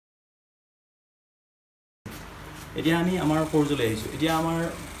এতিয়া আমি আমাৰ কোৰ্চলৈ আহিছোঁ এতিয়া আমাৰ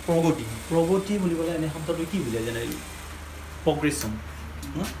প্ৰগতি বুলি ক'লে এনে শব্দটো কি বুজায় জেনেৰেলি প্ৰগ্ৰেছন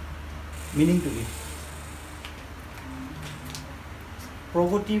মিনিংটো কি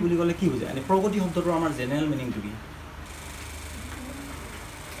প্ৰগতি বুলি ক'লে কি বুজায় এনে প্ৰগতি শব্দটোৰ আমাৰ জেনেৰেল মিনিংটো কি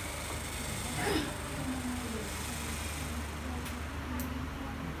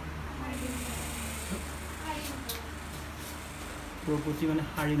প্ৰগতি মানে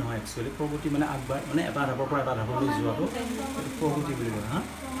শাৰী নহয় একচুৱেলি প্ৰগতি মানে আগবাঢ় মানে এটা ধাপৰ পৰা এটা ধাপলৈ যোৱাটো প্ৰগতি বুলি কয় হা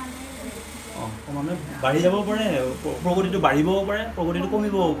মানে বাঢ়ি যাব পাৰে প্ৰগতিটো বাঢ়িবও পাৰে প্ৰগতিটো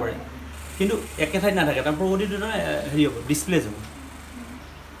কমিবও পাৰে কিন্তু একে ঠাইত নাথাকে তাৰ প্ৰগতিটো হেৰি হ'ব ডিছপ্লেচ হ'ব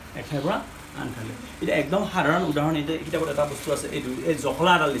এক ঠাইৰ পৰা আন ঠাইলৈ এতিয়া একদম সাধাৰণ উদাহৰণ এতিয়া কিতাপত এটা বস্তু আছে এইটো এই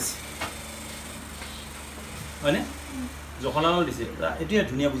জখলা এডাল দিছে হয়নে জখলা এডাল দিছে এইটোৱে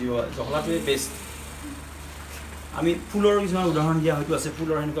ধুনীয়া বুজিব জখলাটোৱে বেষ্ট আমি ফুলৰ কিছুমান উদাহৰণ দিয়া হয়তো আছে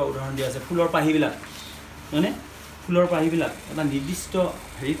ফুলৰ এনেকুৱা উদাহৰণ দিয়া আছে ফুলৰ পাহিবিলাক হয়নে ফুলৰ পাহিবিলাক এটা নিৰ্দিষ্ট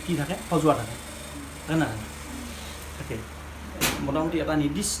হেৰিত কি থাকে সজোৱা থাকে হয় না থাকে মোটামুটি এটা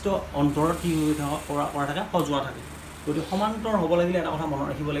নিৰ্দিষ্ট অন্তৰত কি হৈ কৰা থাকে সজোৱা থাকে গতিকে সমান্তৰ হ'ব লাগিলে এটা কথা মনত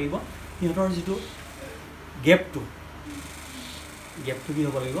ৰাখিব লাগিব সিহঁতৰ যিটো গেপটো কি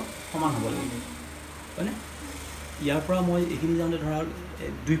হ'ব লাগিব সমান হ'ব লাগিব হয়নে ইয়াৰ পৰা মই এইখিনি যাওঁতে ধৰা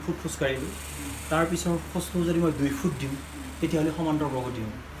 2 ফুট খোজকাঢ়িলোঁ তাৰপিছৰ খোজটো যদি মই 2 ফুট দিওঁ তেতিয়াহ'লে সমান্তৰ প্ৰগতি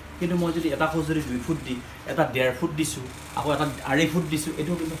হ'ব কিন্তু মই যদি এটা খোজ যদি 2 ফুট দি এটা 1.5 ফুট দিছোঁ আকৌ এটা 2.5 ফুট দিছোঁ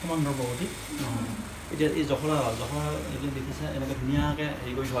এইটো কিন্তু সমান্তৰ প্ৰগতি নহয় এতিয়া এই জখলা এতিয়া দেখিছে এনেকৈ ধুনীয়াকৈ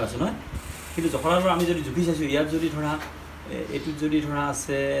হেৰি কৰি থোৱা আছে নহয় কিন্তু জখলাটো আমি যদি জুখি চাইছোঁ ইয়াত যদি ধৰা এইটোত যদি ধৰা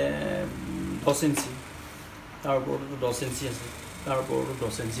আছে 10 ইঞ্চি তাৰ ওপৰতো 10 ইঞ্চি আছে তাৰ ওপৰতো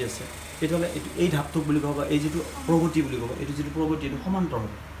 10 ইঞ্চি আছে তেতিয়াহ'লে এই ধাপটোক বুলি ক'ব এই যিটো প্ৰগতি বুলি ক'ব এইটো যিটো প্ৰগতি এইটো সমান্তৰ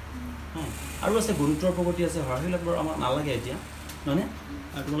হ'ব আৰু আছে গুৰুত্বৰ প্ৰগতি আছে সেইবিলাক বাৰু আমাক নালাগে এতিয়া নহয়নে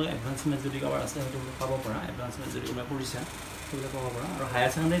আৰু তোমালোকে এডভান্সমেণ্ট যদি কাৰোবাৰ আছে হয়তো পাব পৰা এডভান্সমেণ্ট যদি কোনোবাই কৰিছা সেইবিলাক পাব পৰা আৰু হায়াৰ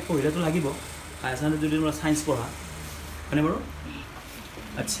ছেকেণ্ডেৰীত পঢ়িলেতো লাগিব হায়াৰ ছেকেণ্ডেৰীত যদি তোমাৰ ছায়েন্স পঢ়া হয়নে বাৰু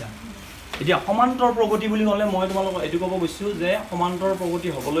আচ্ছা এতিয়া সমান্তৰ প্ৰগতি বুলি ক'লে মই তোমালোকক এইটো ক'ব গৈছোঁ যে সমান্তৰ প্ৰগতি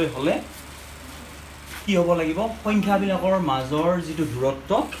হ'বলৈ হ'লে কি হ'ব লাগিব সংখ্যাবিলাকৰ মাজৰ যিটো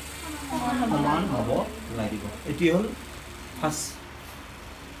দূৰত্ব সমান হ'ব লাগিব এটি হ'ল ফাৰ্ষ্ট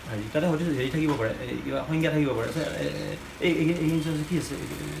হেৰি তাতে হয়তো হেৰি থাকিব পাৰে কিবা সংজ্ঞা থাকিব পাৰে এই কি আছে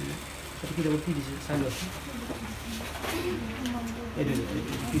এইটো কিতাপত কি দিছে চাই লোৱা এইটো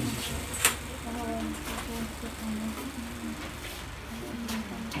কি দিছে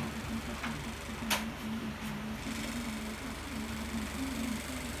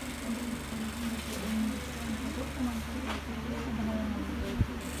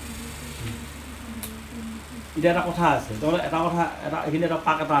এতিয়া এটা কথা আছে তোমালোকে এটা কথা এটা এইখিনি এটা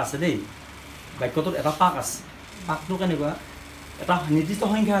পাক এটা আছে দেই বাক্যটোত এটা পাক আছে পাকটো কেনেকুৱা এটা নিৰ্দিষ্ট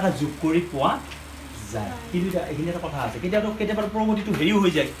সংখ্যা এটা যোগ কৰি পোৱা যায় কিন্তু এতিয়া এইখিনি এটা কথা আছে কেতিয়াবা প্ৰগতিটো হেৰিও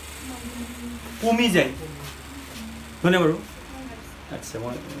হৈ যায় কমি যায় হয়নে বাৰু আচ্ছা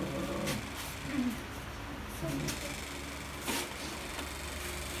মই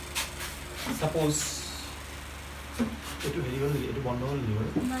সাপোজ এইটো হেৰি হ'ল নেকি এইটো বন্ধ হ'ল নেকি বাৰু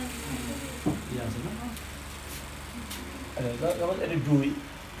ইয়া আছে ন এইটো 2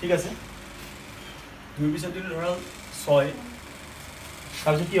 ঠিক আছে 2 পিছত যদি ধৰা 6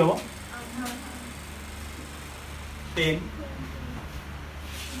 তাৰপিছত কি হ'ব 10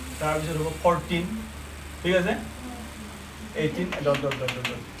 তাৰপিছত হ'ব 14 ঠিক আছে 18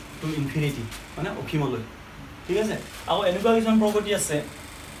 টু ইনফিনিটি মানে অসীমলৈ ঠিক আছে আকৌ এনেকুৱা কিছুমান প্ৰগতি আছে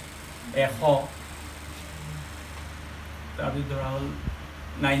 100 তাৰপিছত ধৰা হ'ল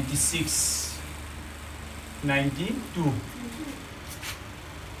 96 92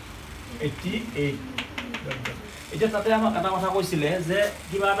 88 এতিয়া তাতে আমাক এটা কথা কৈছিলে যে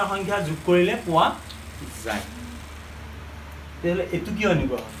কিবা এটা সংখ্যা যোগ কৰিলে পোৱা যায় তেতিয়াহ'লে এইটো কিয়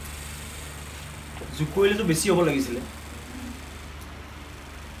এনেকুৱা হয় যোগ কৰিলেতো বেছি হ'ব লাগিছিলে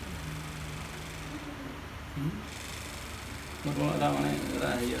এটা মানে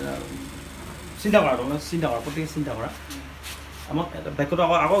চিন্তা কৰা প্ৰত্যেকে চিন্তা কৰা আমাক বাক্যটো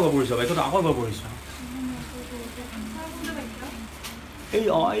আকৌ গৈ পৰিছোঁ এই তলৰ বাক্যটো পৰিছোঁ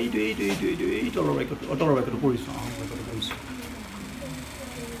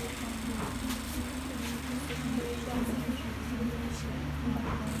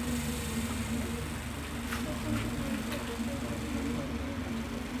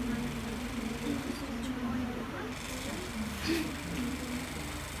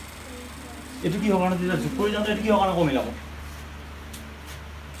এইটো কি হ'ব কাৰণে তেতিয়া যোগ কৰি যাওঁতে এইটো কি হ'ব কাৰণে কমি যাব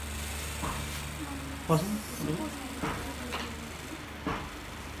কোৱাচোন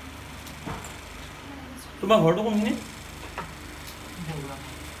তোমাৰ ঘৰটো কোনখিনি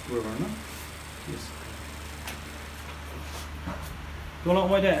ন ঠিক আছে তোমালোকক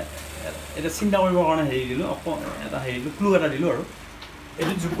মই এটা চিন্তা কৰিবৰ কাৰণে হেৰি দিলোঁ এটা হেৰি দিলোঁ ক্লু এটা দিলোঁ আৰু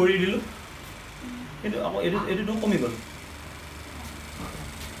এইটো যোগ কৰি দিলোঁ কিন্তু আকৌ এইটোতো কমি গ'ল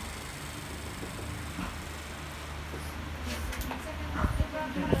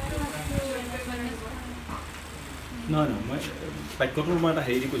নহয় মই বাক্যটোৰ মই এটা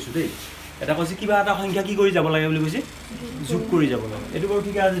হেৰি দি কৈছোঁ দেই এটা কৈছে কিবা এটা সংখ্যা কি কৰি যাব লাগে বুলি কৈছে যোগ কৰি যাব লাগে এইটো বাৰু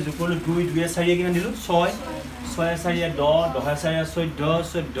ঠিকে আছে যোগ কৰিলোঁ 2 2 4 কিমান দিলোঁ 6 6 4 10 10 4 14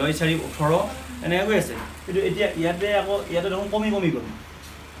 14 4 18 এনেকৈ গৈ আছে কিন্তু এতিয়া ইয়াতে দেখোন কমি গ'ল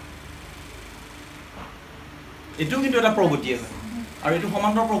এইটো কিন্তু এটা প্ৰগতিয়ে হয় আৰু এইটো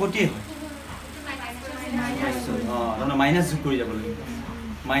সমান্তৰ প্ৰগতিয়ে হয় তাৰমানে মাইনাছ যোগ কৰি যাব লাগিব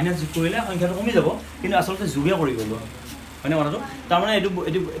মাইনাছ যোগ কৰিলে সংখ্যাটো কমি যাব কিন্তু আচলতে যোগে কৰি গ'লো হয়নে কথাটো তাৰমানে এইটো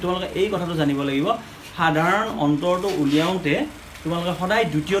তোমালোকে এই কথাটো জানিব লাগিব সাধাৰণ অন্তৰটো উলিয়াওঁতে তোমালোকে সদায়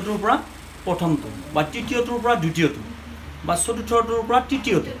দ্বিতীয়টোৰ পৰা প্ৰথমটো বা তৃতীয়টোৰ পৰা দ্বিতীয়টো বা চতুৰ্থটোৰ পৰা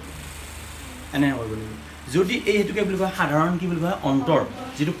তৃতীয়টো এনেকৈ কৰিব লাগিব যদি এই হেতুকে বুলি কয় সাধাৰণ কি বুলি কয় অন্তৰ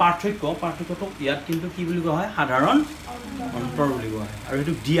যিটো পাৰ্থক্যটো ইয়াত কিন্তু কি বুলি কোৱা হয় সাধাৰণ অন্তৰ বুলি কোৱা হয় আৰু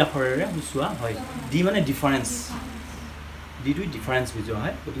এইটো ডি আখৰেৰে সূচোৱা হয় ডি মানে ডিফাৰেঞ্চ ডিটো ডিফাৰেঞ্চ বুজোৱা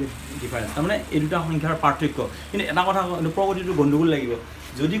হয় গতিকে ডিফাৰেঞ্চ তাৰমানে এই দুটা সংখ্যাৰ পাৰ্থক্য কিন্তু এটা কথা প্ৰগতিটো গণ্ডগোল লাগিব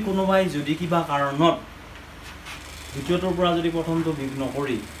যদি কোনোবাই যদি কিবা কাৰণত দ্বিতীয়টোৰ পৰা যদি প্ৰথমটো বিয়োগ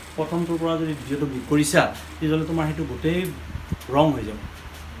নকৰি প্ৰথমটোৰ পৰা যদি দ্বিতীয়টো বিয়োগ কৰিছা তেতিয়াহ'লে তোমাৰ সেইটো গোটেই ৰং হৈ যাব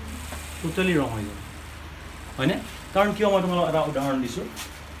টোটেলি ৰং হৈ যাব হয়নে কাৰণ কিয় মই তোমালোকক এটা উদাহৰণ দিছোঁ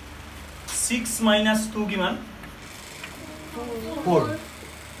 6 - 2 কিমান 4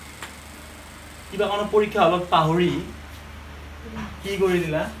 কিবা কাৰণত পৰীক্ষা হলত পাহৰি কি কৰি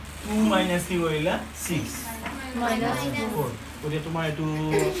দিলা 2 - কি কৰিলা 6 -4 গতিকে তোমাৰ এইটো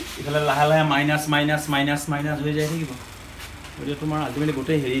ইফালে লাহে লাহে মাইনাছ হৈ যায় থাকিব গতিকে তোমাৰ আল্টিমেটলি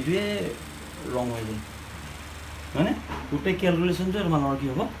গোটেই হেৰিটোৱে ৰং হৈ যায় হয়নে গোটেই কেলকুলেশ্যনটোৱে তোমালোকৰ কি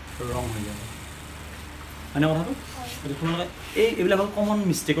হ'ব ৰং হৈ যাব হয়নে কথাটো গতিকে তোমালোকে এইবিলাক হ'ল কমন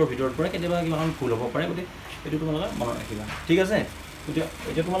মিষ্টেকৰ ভিতৰত পৰে কেতিয়াবা কিবা কাৰণ ভুল হ'ব পাৰে গতিকে এইটো তোমালোকে মনত ৰাখিবা ঠিক আছে গতিকে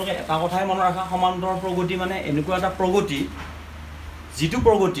এতিয়া তোমালোকে এটা কথাই মনত ৰাখা সমান্তৰ প্ৰগতি মানে এনেকুৱা এটা প্ৰগতি যিটো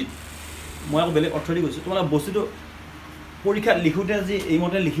প্ৰগতিত মই আকৌ বেলেগ অৰ্থ দি কৈছোঁ তোমালোকে বস্তুটো পৰীক্ষাত লিখোঁতে যি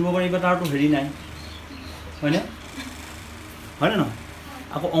এইমতে লিখিব পাৰিবা তাৰতো হেৰি নাই হয়নে নহয়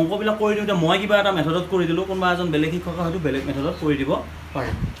আকৌ অংকবিলাক কৰি দিওঁতে মই কিবা এটা মেথডত কৰি দিলোঁ কোনোবা এজন বেলেগ শিক্ষকে হয়তো বেলেগ মেথডত কৰি দিব পাৰে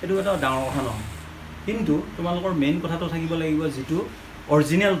এইটো এটা ডাঙৰ কথা নহয় কিন্তু তোমালোকৰ মেইন কথাটো থাকিব লাগিব যিটো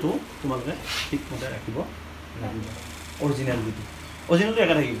অৰিজিনেলটো তোমালোকে ঠিকমতে ৰাখিব লাগিব অৰিজিনেলটো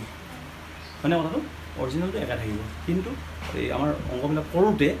একে থাকিব হয়নে কথাটো অৰিজিনেলটো একে থাকিব কিন্তু এই আমাৰ অংকবিলাক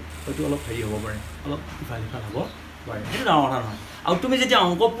কৰোঁতে হয়তো অলপ হেৰি হ'ব পাৰে অলপ ইফাল সিফাল হ'ব পাৰে সেইটো ডাঙৰ কথা নহয় আৰু তুমি যেতিয়া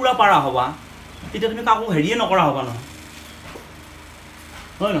অংক পূৰা পাৰা হ'বা তেতিয়া তুমি কাকো হেৰিয়ে নকৰা হ'বা নহয়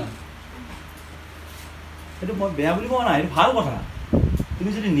হয় নহয় সেইটো মই বেয়া বুলি কোৱা নাই সেইটো ভাল কথা তুমি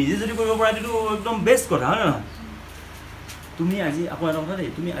যদি নিজে যদি কৰিব পাৰা সেইটো একদম বেষ্ট কথা হয় নহয় তুমি আজি আকৌ এটা কথা দেই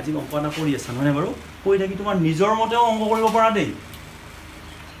তুমি আজি অংক এটা কৰি আছা নহয়নে বাৰু কৰি থাকি তোমাৰ নিজৰ মতেও অংক কৰিব পাৰা দেই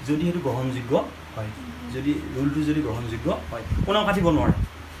যদি সেইটো গ্ৰহণযোগ্য হয় যদি ৰুলটো যদি গ্ৰহণযোগ্য হয় কোনেও কাটিব নোৱাৰে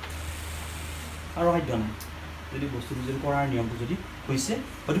আৰু সাধ্য নাই যদি বস্তুটো যদি কৰাৰ নিয়মটো যদি হৈছে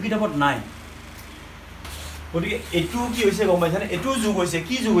হয়তো কিতাপত নাই গতিকে এইটো কি হৈছে গম পাইছানে এইটোও যোগ হৈছে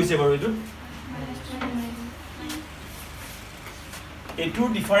কি যোগ হৈছে বাৰু এইটোৰ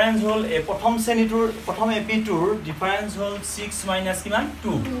ডিফাৰেঞ্চ হ'ল প্ৰথম শ্ৰেণীটোৰ প্ৰথম এপিটোৰ ডিফাৰেঞ্চ হ'ল 6 - কিমান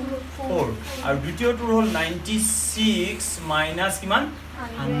 2 4 আৰু দ্বিতীয়টোৰ হ'ল 96 - কিমান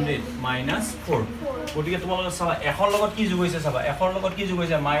 100 -4 গতিকে তোমালোকে চাবা এশৰ লগত কি যোগ হৈছে চাবা এশৰ লগত কি যোগ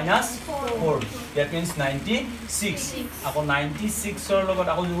হৈছে -4 দ্যাট মিন্স 96 আকৌ 96ৰ লগত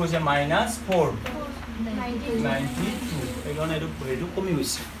আকৌ যোগ হৈছে -4 92 এইকাৰণে এইটো কমি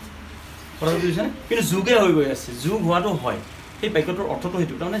গৈছে কথাটো বুজিছেনে কিন্তু যোগে হৈ গৈ আছে যোগ হোৱাটো হয় সেই বাক্যটোৰ অৰ্থটো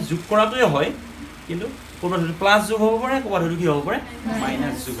সেইটো তাৰমানে যোগ কৰাটোৱে হয় কিন্তু ক'ৰবাত হয়তো প্লাছ যোগ হ'ব পাৰে ক'ৰবাত হয়তো কি হ'ব পাৰে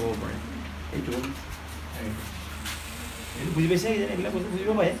মাইনাছ যোগ হ'ব পাৰে এইটো বুজি পাইছে এইবিলাক বস্তু বুজিব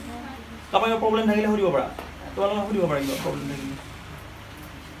পাৰে কাৰোবাৰ কিবা প্ৰব্লেম থাকিলে সুধিব পাৰা তোমালোকে সুধিব পাৰা কিবা প্ৰব্লেম থাকিলে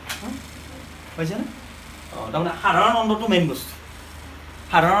পাইছেনে তাৰমানে সাধাৰণ অন্তটো মেইন বস্তু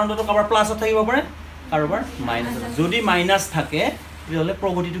সাধাৰণ অন্তটো কাৰোবাৰ প্লাছত থাকিব পাৰে কাৰোবাৰ মাইনাছ যদি মাইনাছ থাকে তেতিয়াহ'লে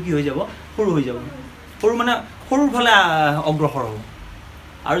প্ৰগতিটো কি হৈ যাব সৰু হৈ যাব সৰু মানে সৰুৰ ফালে অগ্ৰসৰ হ'ব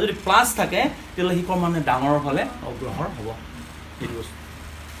আৰু যদি প্লাছ থাকে তেতিয়াহ'লে সি মানে ডাঙৰৰ ফালে অগ্ৰসৰ হ'ব এইটো বস্তু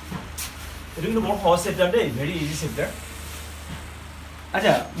এইটো কিন্তু বৰ সহজ চেপ্টাৰ দেই ভেৰি ইজি চেপ্টাৰ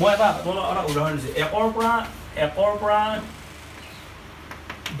আচ্ছা মই এটা উদাহৰণ দিছোঁ 1ৰ পৰা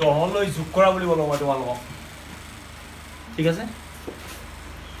 10লৈ যোগ কৰা বুলি ক'লোঁ মই তোমালোকক ঠিক আছে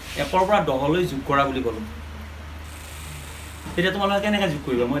 1ৰ পৰা 10লৈ যোগ কৰা বুলি ক'লোঁ তেতিয়া তোমালোকে কেনেকৈ যোগ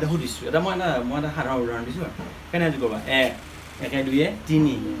কৰিবা মই এটা সুধিছোঁ মই এটা সাধাৰণ উদাহৰণ দিছোঁ আৰু কেনেকৈ যোগ কৰিবা 1 2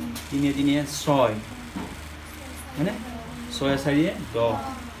 3 3 3 6 হয়নে 6 4 10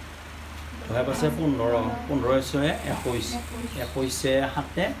 হয় পাছে 15 15 6 21 21 7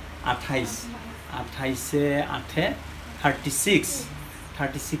 28 28 8 36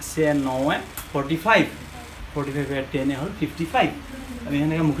 36 9 45 45 10 হল 55 আমি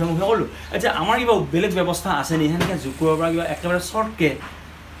হেনেকে মুখে মুখে কলো আচ্ছা আমাৰ কিবা বেলেগ ব্যৱস্থা আছে নি হেনেকে যোগ কৰিব পৰা কিবা একেবাৰে শৰ্টকে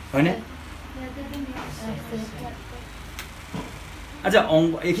হয়নে আচ্ছা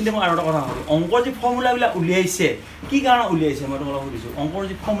অংক এইখিনি মই আৰু এটা কথা কওঁ অংকৰ যে ফৰ্মুলাবিলা উলিয়াইছে কি কাৰণ উলিয়াইছে মই তোমাক সুধিছো অংকৰ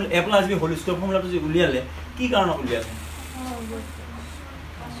যে formula a + b whole square ফৰ্মুলাটো যে উলিয়ালে কি কাৰণ উলিয়াইছে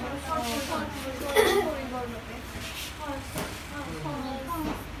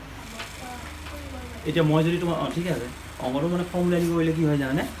এতিয়া মই যদি তোমাৰ ঠিক আছে অংকটো মানে ফৰ্মুলা দি কৰিলে কি হয়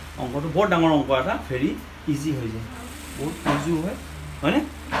জানে অংকটো বৰ ডাঙৰ অংক এটা ভেৰি ইজি হৈ যায় বহুত ইজি হয় হয়নে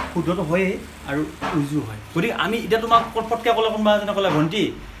শুদ্ধটো হয় আৰু উজু হয় গতিকে আমি এতিয়া তোমাক পটপটকে ক'লে কোনোবা এজনে ক'লে ভণ্টি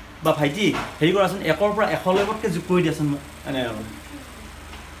বা ভাইটি হেৰি কৰাচোন 1 ৰ পৰা 100 লৈকে যোগ কৰি দিয়াচোন এনে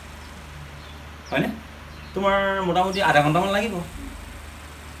হয়নে তোমাৰ মোটামুটি আধা ঘণ্টামান লাগিব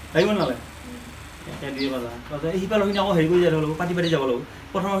নালাগে এতিয়া দিয়ে বাজা এই হিপালখিনি আকৌ হেৰি কৰি যাব লাগিব পাতি যাব লাগিব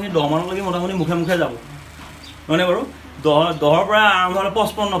প্ৰথমখিনি 10 মানলৈকে মোটামুটি মুখে মুখে যাব হয়নে বাৰু 10 ৰ পৰা আৰম্ভ হ'লে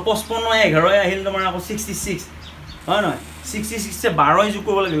 55 11 আহিল তোমাৰ আকৌ 66 হয় নহয় 66 12 যোগ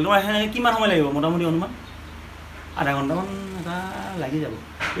কৰিব লাগিব তোমাৰ হেনে কিমান সময় লাগিব মোটামুটি অনুমান আধা ঘণ্টামান এটা লাগি যাব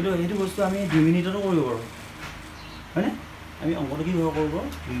কিন্তু এইটো বস্তু আমি 2 মিনিটতো কৰিব পাৰোঁ হয়নে আমি অংকটো কি কৰিব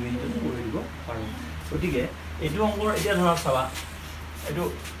 2 মিনিটতো কৰি দিব পাৰোঁ গতিকে এইটো অংকৰ এতিয়া ধৰা চাবা এইটো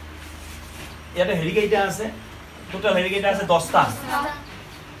ইয়াতে হেৰি কেইটা আছে টোটাল হেৰি কেইটা আছে 10টা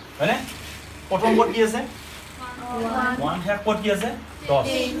হয়নে প্ৰথম পদ কি আছে 1 শেষ পদ কি আছে 10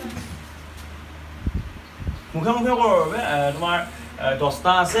 মুখে মুখে কৰ তোমাৰ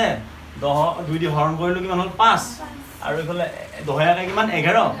 10টা আছে 10 2 দি হৰণ কৰিলো কিমান হল 5 আৰু ইফালে 10 একা কিমান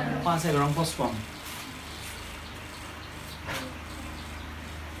 11 5 11 55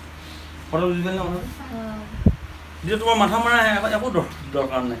 পঢ়া বুজিলে না যে তোমাৰ মাথা মাৰা একো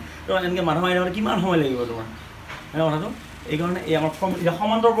দৰকাৰ নাই তো এনেকৈ মাথা মাৰি থাকোঁতে কিমান সময় লাগিব তোমাৰ এনে কথাটো এই কাৰণে এই আমাৰ এতিয়া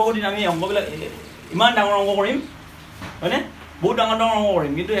সমান্তৰ প্ৰগতিত আমি অংকবিলাক ইমান ডাঙৰ অংক কৰিম হয়নে বহুত ডাঙৰ ডাঙৰ অংক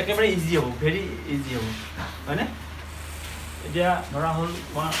কৰিম কিন্তু একেবাৰে ইজি হ'ব ভেৰি ইজি হ'ব হয়নে এতিয়া ধৰা হ'ল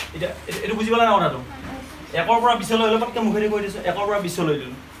তোমাৰ এতিয়া এইটো বুজি পালা না কথাটো 1 ৰ পৰা 20 লৈ হ'লে পটকৈ মুখেদি কৈ দিছোঁ 1 ৰ পৰা 20 লৈ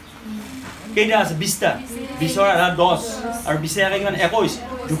দিলোঁ কেইটা আছে 20টা 20 ৰ আধা 10 আৰু 20 একা কিমান 21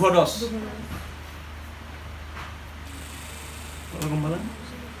 210 গম পালা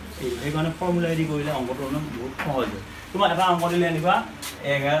এই কাৰণে ফৰ্মুলা দি কৰিলে অংকটো বহুত সহজ হয় তোমাৰ এটা অংক দিলে এনেকুৱা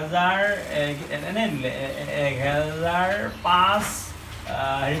 1000 এনে দিলে 1005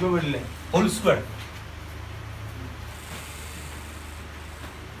 হেৰি কৰিব দিলে হোল স্কয়াৰ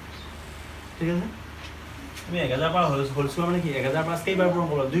ঠিক আছে তুমি 1005 হোল স্কয়াৰ মানে কি 1005 কেইবাৰ পূৰণ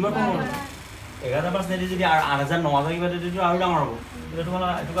কৰিবা দুইবাৰ পূৰণ কৰিবা 1005 নেদি যদি আৰু 8000 9000 কিবা দিটো আৰু ডাঙৰ হ'ব এটা তোমাক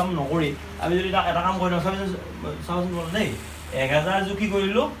এইটো কাম নকৰি আমি যদি এটা কাম কৰি দিওঁ চাবচোন বল দেই 1000 যোগ কি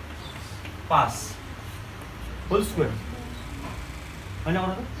কৰিলো 5 হোল স্কয়াৰ হয় না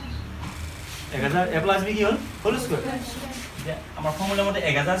কথাটো 1000 a + b কি হল হোল স্কয়াৰ যে আমাৰ ফৰ্মুলা মতে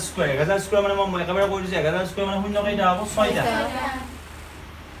 1000 স্কয়াৰ মানে মই একেবাৰে কৈ দিছো 1000 স্কয়াৰ মানে শূন্য কেইটা হ'ব 6টা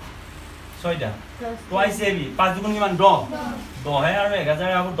 6টা টুৱাইস ab 5 দুগুণ কিমান 10 10 হে আৰু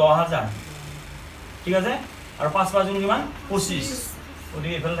 1000 হ'ব 10000 ঠিক আছে আৰু 5 5 দুগুণ কিমান 25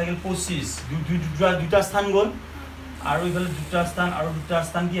 ওদিকে এফালে থাকিল 25 দুটা স্থান গ'ল আৰু ইফালে দুটা স্থান আৰু দুটা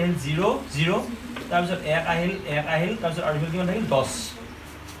স্থান কি আহিল 0 0 তাৰ পিছত 1 আহিল তাৰ পিছত আৰু ইফালে কিমান থাকিল 10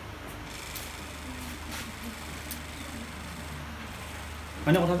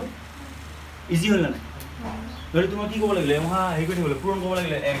 মানে কথাটো ইজি হল না ধৰি তুমি কি ক'ব লাগিলে মহা হেৰি কৰি থাকিব পূৰণ কৰিব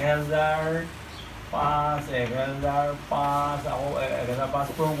লাগিলে 1005 আকৌ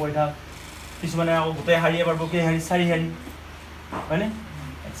 1005 পূৰণ কৰি থাক কিছুমানে আকৌ গোটেই হাৰিয়ে পাৰব কি হাৰি 4 হাৰি হয়নে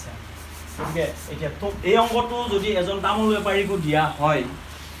আচ্ছা গতিকে এতিয়া তো এই অংকটো যদি এজন তামোল বেপাৰীকো দিয়া হয়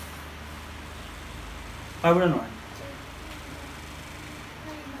পাবনে নহয়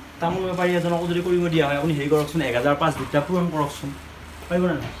তামোল বেপাৰী এজনকো যদি কৰিব দিয়া হয় আপুনি হেৰি কৰকচোন 1005 দুটা পূৰণ কৰকচোন পাৰিব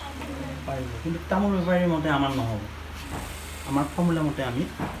না পাৰিব কিন্তু তামোল বেপাৰীৰ মতে আমাৰ নহ'ব আমাৰ ফৰ্মুলা মতে আমি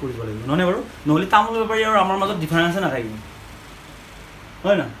কৰিব লাগিব নহনে বাৰু নহলে তামোল বেপাৰী আৰু আমাৰ মাজত ডিফাৰেন্স নাথাকিব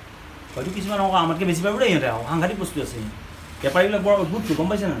হয় না হয়তো কিছুমান অংক আমাতকৈ বেছি পাব দেই ইহঁতে সাংঘাতিক বস্তু আছে বেপাৰীবিলাক বৰ অদ্ভুত গম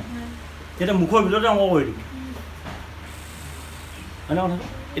পাইছে না এটা মুখৰ ভিতৰতে অংক কৰি দিম হয় না কথাটো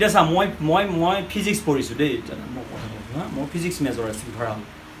এটা চা মই ফিজিক্স পঢ়িছোঁ দেই মই কথা কৈছোঁ হা মোৰ ফিজিক্স মেজৰ আছিল ধৰা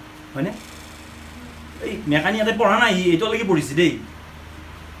হয়নে এই মেকানিক এটাই পঢ়া নাই এইটোলৈকে পঢ়িছে দেই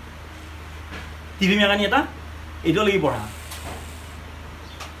টিভি মেকানিক এটা এইটোলৈকে পঢ়া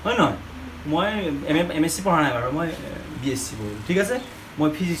হয় নহয় মই MSc পঢ়া নাই বাৰু মই BSc পঢ়িলোঁ ঠিক আছে মই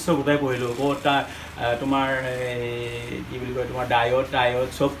ফিজিক্সৰ গোটাই পঢ়িলোঁ তোমাৰ কি বুলি কয় তোমাৰ ডায়ট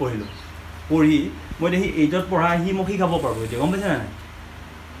চব পঢ়িলোঁ পঢ়ি মই দেখি 8ত পঢ়া সি মোক শিকাব পাৰিব এতিয়া গম পাইছে নাই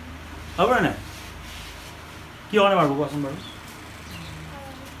হ'ব নাই কি কাৰণে পাৰিব কোৱাচোন বাৰু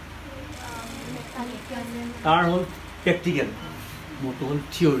তাৰ হ'ল প্ৰেক্টিকেল মোৰটো হ'ল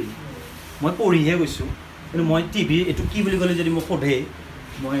থিয়ৰী মই পঢ়িহে গৈছোঁ কিন্তু মই টিভি এইটো কি বুলি ক'লে যদি মোক সোধে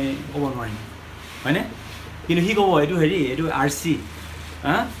মই ক'ব নোৱাৰিম হয়নে কিন্তু সি ক'ব এইটো হেৰি এইটো RC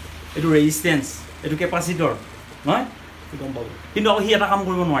এইটো ৰেজিষ্টেঞ্চ এইটো কেপাচিটৰ নহয় গম পাব কিন্তু আকৌ সি এটা কাম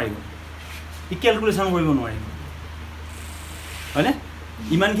কৰিব নোৱাৰিব সি কেলকুলেশ্যন কৰিব নোৱাৰিব হয়নে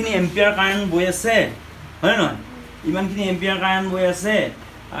ইমানখিনি এম্পিয়াৰ কাৰেণ্ট বৈ আছে হয়নে নহয় ইমানখিনি এম্পিয়াৰ কাৰেণ্ট বৈ আছে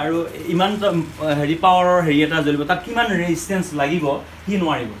আৰু ইমান হেৰি পাৱাৰৰ হেৰি এটা জ্বলিব তাত কিমান ৰেজিষ্টেঞ্চ লাগিব সি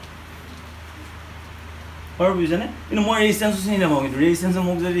নোৱাৰিব বাৰু বুজিছেনে কিন্তু মই ৰেজিষ্টেঞ্চটো চিনি নাপাওঁ কিন্তু ৰেজিষ্টেঞ্চটো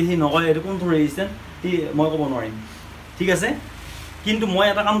মোক যদি সি নকয় এইটো কোনটো ৰেজিষ্টেঞ্চ সি মই ক'ব নোৱাৰিম ঠিক আছে কিন্তু মই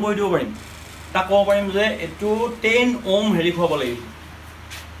এটা কাম কৰি দিব পাৰিম তাক ক'ব পাৰিম যে এইটো 10 ওম হেৰি খুৱাব লাগিব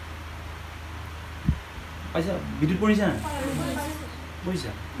পাইছা বিদ্যুৎ পৰিছে নাই পৰিছা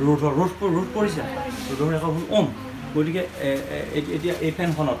ৰোধ পৰিছা ৰোধৰ এখন ওম গতিকে এতিয়া এই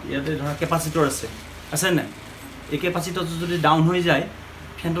ফেনখনত ইয়াতে ধৰা কেপাচিটৰ আছে নাই এই কেপাচিটৰটো যদি ডাউন হৈ যায়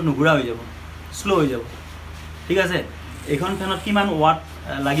ফেনটো নুঘূৰা হৈ যাব শ্ল' হৈ যাব ঠিক আছে এইখন ফেনত কিমান ৱাট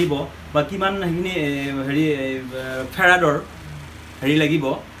লাগিব বা কিমান সেইখিনি হেৰি ফেৰাডৰ হেৰি লাগিব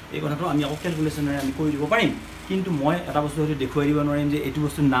এই কথাটো আমি আকৌ কেলকুলেশ্যনেৰে আমি কৰি দিব পাৰিম কিন্তু মই এটা বস্তু হয়তো দেখুৱাই দিব নোৱাৰিম যে এইটো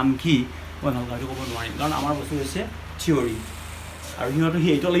বস্তুৰ নাম কি মই ভালকৈ ক'ব নোৱাৰিম কাৰণ আমাৰ বস্তু হৈছে থিয়ৰী আৰু সিহঁতো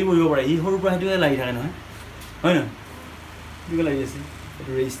সেইটো লাগি পঢ়িব পাৰে সি সৰুৰ পৰা সেইটোৱে লাগি থাকে নহয় হয় নহয় কিবা লাগি আছে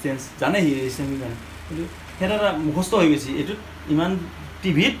এইটো ৰেজিষ্টেঞ্চ জানে সি ৰেজিষ্টেঞ্চ জানে কিন্তু সিহঁতে এটা মুখস্থ হৈ গৈছে এইটোত ইমান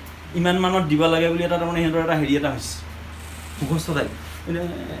টিভিত ইমান মানত দিব লাগে বুলি এটা তাৰমানে সিহঁতৰ এটা হেৰি এটা হৈছে মুখস্থ টাইপ কিন্তু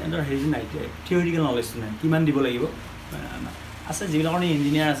সিহঁতৰ হেৰি নাই থিয়ৰিটিকেল নলেজটো নাই কিমান দিব লাগিব আছে যিবিলাকৰ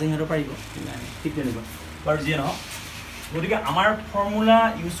ইঞ্জিনিয়াৰ আছে সিহঁতৰ পাৰিব ঠিক তেনেকুৱা বাৰু যিয়ে নহওক গতিকে আমাৰ ফৰ্মুলা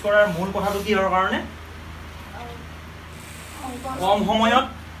ইউজ কৰাৰ মূল কথাটো কিহৰ কাৰণে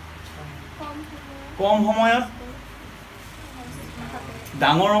কম সময়ত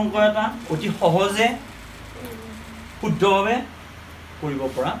ডাঙৰ অংক এটা অতি সহজে শুদ্ধভাৱে কৰিব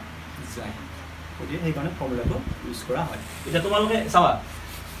পৰা যায় গতিকে সেইকাৰণে ফৰ্মুলাটো ইউজ কৰা হয় এতিয়া তোমালোকে চাবা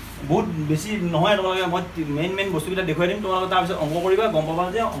বহুত বেছি নহয় তোমালোকে মই মেইন বস্তুকেইটা দেখুৱাই দিম তোমালোকে তাৰপিছত অংক কৰিবা গম পাবা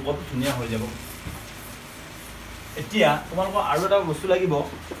যে অংকটো ধুনীয়া হৈ যাব এতিয়া তোমালোকৰ আৰু এটা বস্তু লাগিব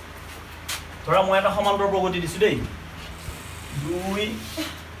ধৰা মই এটা সমান্তৰ প্ৰগতি দিছোঁ দেই 2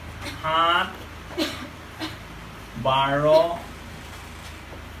 7 12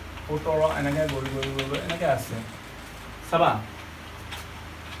 17 এনেকৈ গৈ এনেকৈ আছে চাবা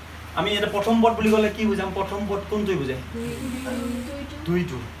আমি ইয়াতে প্ৰথম পদ বুলি ক'লে কি বুজাম প্ৰথম পদ কোনটোৱে বুজায়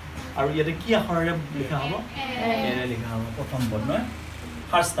 2টো আৰু ইয়াতে কি আখৰেৰে লিখা হ'ব এৰে লিখা হ'ব প্ৰথম পদ নহয়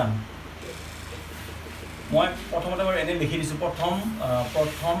ফাৰ্ষ্ট টাৰ্ম মই প্ৰথমতে বাৰু এনে লিখি দিছোঁ প্ৰথম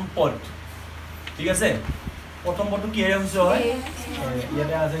পদ ঠিক আছে প্ৰথম পদটো কিহেৰে হৈছে হয়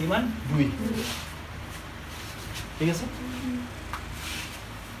ইয়াতে আছে কিমান 2 ঠিক আছে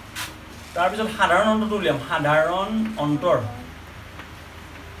তাৰপিছত সাধাৰণ অন্তৰটো উলিয়াম সাধাৰণ অন্তৰ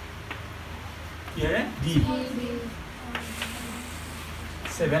কিহেৰে d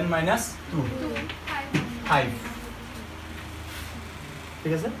 7 - 2 5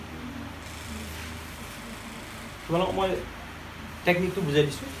 ঠিক আছে তোমালোকক মই টেকনিকটো বুজাই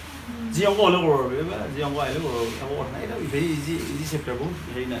দিছোঁ যি অংক হ'লেও কৰিব পাৰিবা যি অংক আহিলেও কৰিব পাৰিবা একো কথা নাই এটা ভেৰি ইজি চেপ্টাৰ বহুত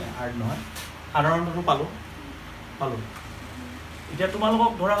হেৰি নাই হাৰ্ড নহয় সাধাৰণটো পালোঁ এতিয়া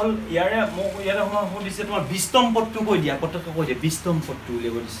তোমালোকক ধৰা হ'ল ইয়াৰে মোক ইয়াৰে সময় সুধিছে তোমাৰ 20তম পদটো কৈ দিয়া পটককৈ কৈ দিয়া 20তম পদটো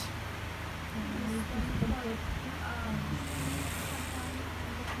উলিয়াব দিছে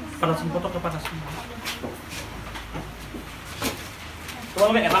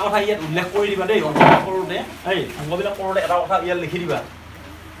তোমালোকে এটা কথা ইয়াত উল্লেখ কৰি দিবা দেই অংকবিলাক কৰোঁতে এটা কথা ইয়াত লিখি দিবা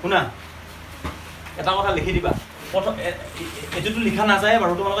শুনা এটা কথা লিখি দিবা প্ৰথম এইটোতো লিখা নাযায়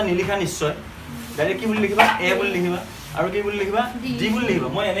বাৰু তোমালোকে নিলিখা নিশ্চয় ডাইৰেক্ট কি বুলি লিখিবা এ বুলি লিখিবা আৰু কি বুলি লিখিবা ডি বুলি লিখিবা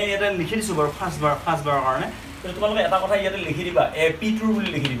মই এনেই ইয়াতে লিখি দিছোঁ বাৰু ফাৰ্ষ্টবাৰৰ কাৰণে কিন্তু তোমালোকে এটা কথা ইয়াতে লিখি দিবা AP2 বুলি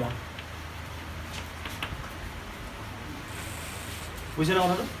লিখি দিবা বুজিছে না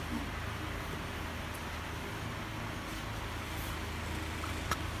কথাটো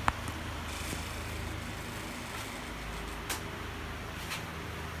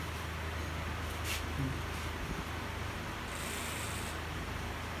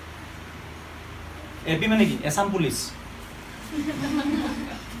এপি মানে কি এছাম পুলিচ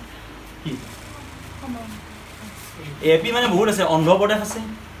কি এপি মানে বহুত আছে অন্ধ্ৰ প্ৰদেশ আছে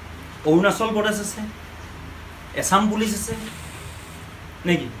অৰুণাচল প্ৰদেশ আছে এছাম পুলিচ আছে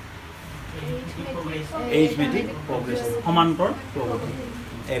নেকি arithmetic progression সমান্তৰ প্ৰগতি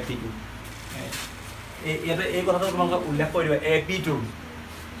AP2 এই কথাটো তোমালোকে উল্লেখ কৰি দিবা AP2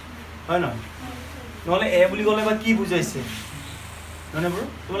 হয় নহয় নহলে এ বুলি ক'লে বা কি বুজাইছে মানে ব্ৰ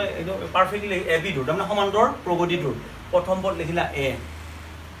তোমালোকে একদম পাৰফেক্টলি AP2 তাৰমানে সমান্তৰ প্ৰগতিটোৰ প্ৰথম পদ লিখিলা এ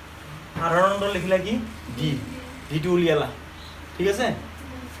সাধাৰণতৰ লিখিলা কি ডি ডিটো উলিয়ালা ঠিক আছে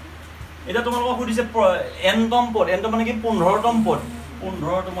এটা তোমালোকক সুধিছে এনতম পদ এনতম মানে কি 15তম পদ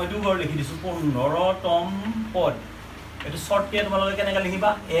 15তম মইটো ঘৰ লিখি দিছো 15তম পদ এটো শৰ্টকে তোমালোকে কেনেকা লিখিবা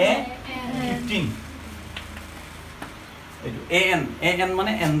এ 15 এটো an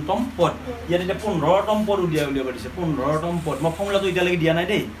মানে nতম পদ ইয়াতে 15তম পদ উলিয়াব দিছে 15তম পদ মই ফৰ্মুলাটো এতিয়া লাগি দিয়া নাই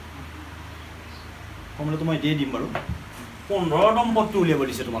দেই ফৰ্মুলাটো মই দিয়ে দিম বাৰু 15তম পদটো উলিয়াব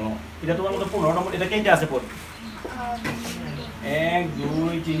দিছে তোমালোকক এটা তোমালোকে 15তম পদ এটা কেইটা আছে পদ 1 2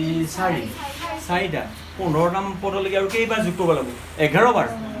 3 4 চাৰিটা 15তম পদলৈকে আৰু কেইবাৰ যোগ কৰিব লাগিব 11 বাৰ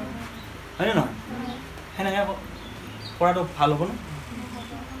হয়নে নহয় হেনেকা কৰাটো ভাল হ'ব ন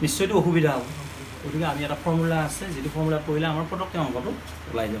নিশ্চয়টো অসুবিধা হ'ব গতিকে আমি এটা ফৰ্মুলা আছে যেটো ফৰ্মুলা পঢ়িলে আমাৰ পটককে অংকটো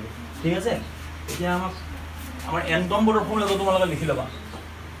ওলাই যাব ঠিক আছে এতিয়া আমাৰ nতম পদৰ ফৰ্মুলাটো তোমালোকে লিখি ল'বা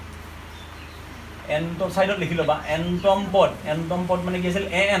nতম সাইডত লিখি ল'বা nতম পদ মানে কি আছিল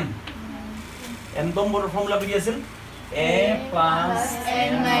an nতম পদৰ ফৰ্মুলাটো কি আছিল a plus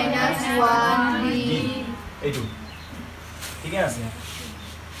n minus 1 d এইটো ঠিক আছে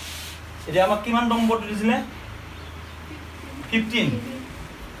এতিয়া আমাক কিমান তম পদ দিছিলে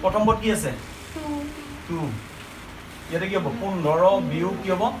 15 প্ৰথম পদ কি আছে 2 ইয়াতে কি হ'ব 15 বিয়োগ কি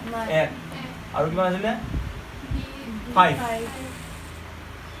হ'ব 1 আৰু কিমান আছিলে 5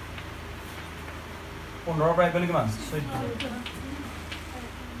 15 পৰা গ'লে কিমান 14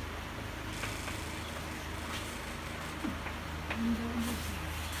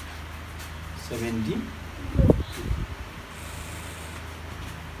 70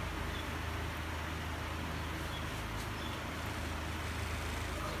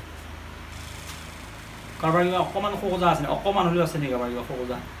 কাৰোবাৰ কিবা অকণমান খোজা আছে অকণমান হ'লেও আছে নেকি কাৰোবাৰ কিবা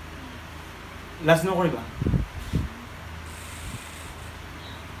খোজা লাজ নকৰিবা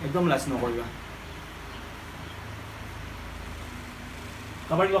একদম লাজ নকৰিবা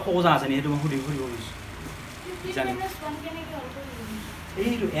কাৰোবাৰ কিবা খোজা আছে নেকি সেইটো মই সুধিব খুজিছোঁ জানিম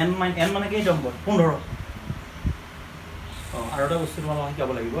এইটো n মানে কেইটা হ'ব 15 আৰু এটা বস্তু তোমালোকে শিকাব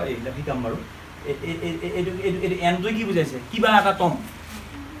লাগিব এইবিলাক শিকাম বাৰু এইটো nটো কি বুজাইছে কিবা এটা তম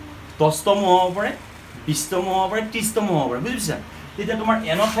 10তম হ'ব পাৰে 20তম হ'ব পাৰে 30তম হ'ব পাৰে বুজিছা তেতিয়া তোমাৰ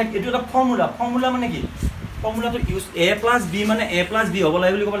n ঠাইত এইটো এটা ফৰ্মুলা মানে কি ফৰ্মুলাটো ইউজ a + b মানে a + b হ'ব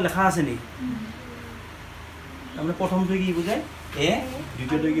লাগে বুলি ক'ব লেখা আছে নেকি তাৰমানে প্ৰথমটো কি বুজায় a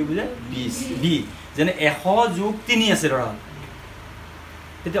দ্বিতীয়টো কি বুজায় b যেনে 100 যোগ 3 আছে ধৰা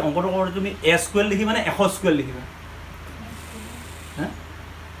তেতিয়া অংকটো কৰোঁতে তুমি a স্কয়াৰ লিখিবা নে 100 স্কয়াৰ লিখিবা হা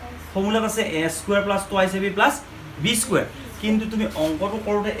ফৰ্মুলাত আছে a square + twice ab + b square কিন্তু তুমি অংকটো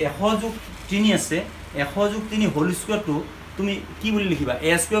কৰোঁতে 100 যোগ 3 আছে 100 যোগ 3 হোল স্কয়াৰটো তুমি কি বুলি লিখিবা a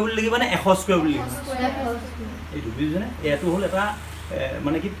স্কয়াৰ বুলি লিখিবা নে 100 স্কয়াৰ বুলি লিখিবা এইটো বুজিছানে এটো হল এটা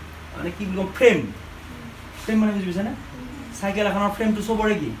মানে কি বুলি কম ফ্ৰেম মানে বুজিছানে সাইকেল এখনৰ ফ্ৰেমটো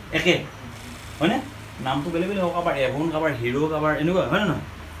সবৰে কি একে হয়নে নামটো বেলেগ বেলেগ হ'ব কাবাৰ এভন কাবাৰ হিৰো কাবাৰ এনেকুৱা হয় না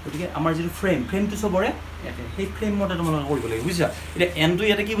গতিকে আমাৰ যিটো ফ্ৰেমটো সবৰে একে সেই ফ্ৰেম মতে তোমালোকে কৰিব লাগিব বুজিছা এটা n টো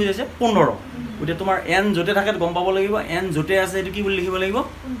ইয়াতে কি বুজাইছে 15 গতিকে তোমাৰ n যতে থাকে গম পাব লাগিব n যতে আছে এটো কি বুলি লিখিব লাগিব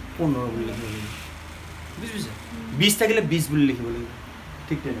 15 বুলি লিখিব লাগিব বুজিছা 20 থাকিলে 20 বুলি লিখিব লাগিব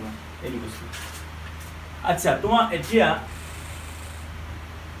ঠিক তেনেকুৱা এই বস্তু আচ্ছা তোমাৰ এতিয়া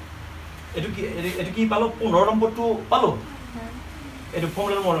এটো কি পালো 15 নম্বৰটো পালো এটো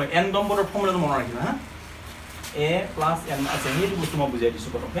ফৰ্মুলাটো মনত ৰাখিবা n নম্বৰৰ ফৰ্মুলাটো মনত ৰাখিবা হা a + n আছে এই বস্তু মই বুজাই দিছো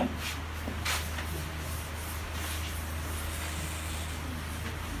পটকে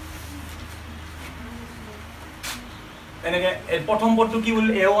এনেকে প্ৰথম পদটো কি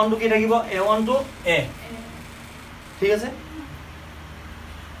বুলি a1 টো কি থাকিব a1 টো a ঠিক আছে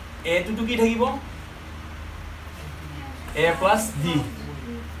a2 টো কি থাকিব a +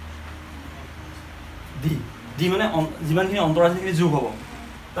 d মানে যিমানখিনি অন্তৰ আছে সেইখিনি যোগ হ'ব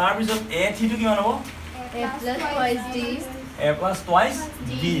তাৰ পিছত a3 টো কিমান হ'ব a + twice d a + twice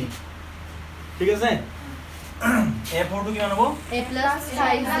d ঠিক আছে a4 টো কিমান হ'ব a +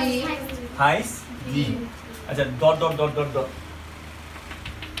 thrice d আচ্ছা dot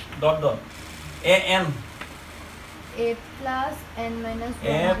an a + n - 1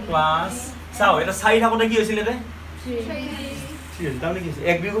 a plus চাও এটা সাইড থাকতে কি হৈছিল তে 3 তাৰমানে কি হৈছে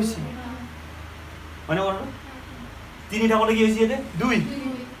 1 বিয়োগ হৈছে মানে কোন 3 থাকতে কি হৈছে তে 2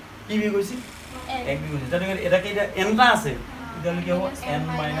 কি বিয়োগ হৈছে 1 বিয়োগ হৈছে তাৰমানে এটা কেইটা n টা আছে তেতিয়া কি হ'ব n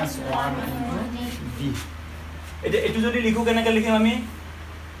 - 1 d এটা এটো যদি লিখো কেনেকৈ লিখিম আমি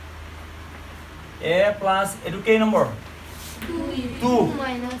a plus এটো কি নম্বৰ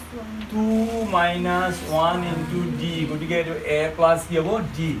 2 minus 1 into d গতিকে এটো a plus কি হ'ব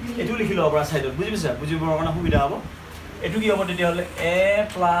d এটো লিখি লও পৰা সাইডত বুজি পাইছা বুজিবৰ কাৰণে সুবিধা হ'ব এটো কি হ'ব তেতিয়া হলে a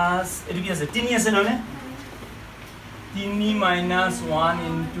plus এটো কি আছে 3 আছে নহনে 3 minus 1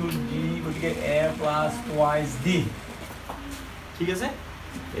 into d গতিকে a plus twice d ঠিক আছে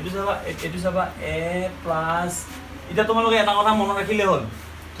এটো চাবা a plus এটা তোমালোকে এটা কথা মনত ৰাখিলে হ'ল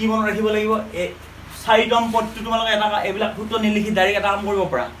কি মনত ৰাখিব লাগিব এ সাইটম পদটো তোমালোকে এটা এবিলাক সূত্ৰ নিলিখি ডাইৰেক্ট এটা কাম কৰিব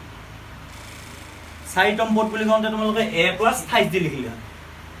পাৰা সাইটম পদ বুলি কওঁতে তোমালোকে a plus 28 দি লিখিলা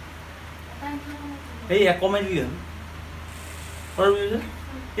এই এক কমাই দিলে আৰু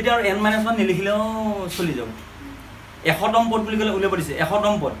এতিয়া আৰু n - 1 নিলিখিলেও চলি যাব 100তম পদ বুলি কলে উলিয়াব দিছে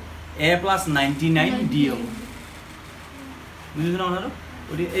 100তম পদ a plus 99 d হ'ব বুজিছনা কথাটো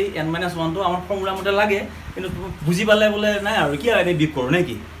ওদি এই n - 1 টো আমাৰ ফৰ্মুলা মতে লাগে কিন্তু বুজি পালে বলে নাই আৰু কি আইডি বিক কৰো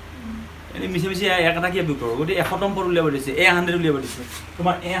নেকি এনে মিছে মিছে একটা কি বিক কৰো ওদি 100তম পদ উলিয়াব দিছে a 100 উলিয়াব দিছে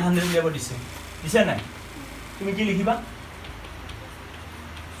তোমাৰ a 100 উলিয়াব দিছে দিছে নাই তুমি কি লিখিবা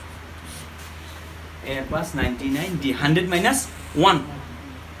a plus 99 d 100 minus 1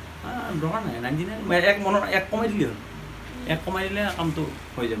 ডৰ নাই 99 এক মনৰ এক কমাই দিলে এক কমাই দিলে কামটো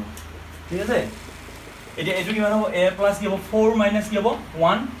হৈ যাব ঠিক আছে এটা এটো কিমান হ'ব a plus কি হ'ব 4 minus কি হ'ব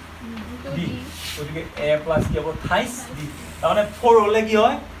 1 d গতিকে a plus কি হ'ব 28 d তাৰমানে 4 হলে কি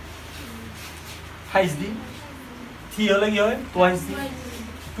হয় 28 d 3 হলে কি হয় 22 d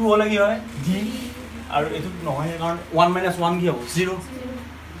 2 হলে কি হয় d আৰু এটো নহয় কাৰণ 1 minus 1 কি হ'ব 0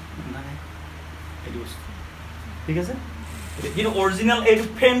 নাই এটো ঠিক আছে কিন্তু অৰিজিনাল এটো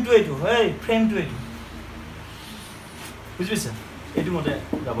ফ্ৰেম টু এটো হেই ফ্ৰেম টু এটো বুঝিছা এটো মতে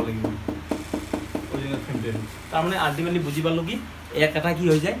যাব লাগিব অৰিজিনাল ফ্ৰেম টু এটো তাৰ মানে আল্টিমেটলি বুজি পালো কি এক এটা কি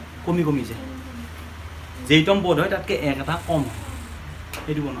হৈ যায় কমি কমি যায় যেইটম পদ হয় তাতকে এক এটা কম হয়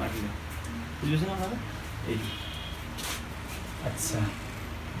এটো বনোৱা আছে বুজিছা না দাদা এই আচ্ছা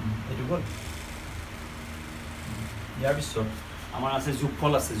এটো গল ইয়াৰ পিছত আমাৰ আছে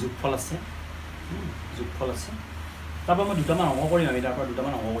যোগফল আছে যোগফল আছে তাৰপৰ মই দুটামান অঙ্ক কৰিম আমি তাৰপৰা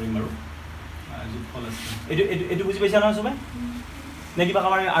দুটামান অঙ্ক কৰিম আৰু যোগফল আছে এটো বুজি পাইছা না সবে নে কিবা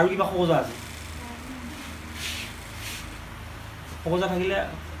কামাৰ আৰু কিবা সহজা আছে সহজা থাকিলে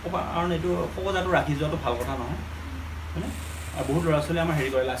কাৰণ এটো সহজাটো ৰাখি যোৱাটো ভাল কথা নহয় মানে আৰু বহুত ল'ৰা ছোৱালী আমাৰ হেৰি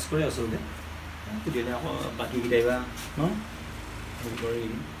কৰে লাজ কৰি আছলতে তেতিয়ালে আকৌ বাকি কিটাইবা ন হেৰি কৰি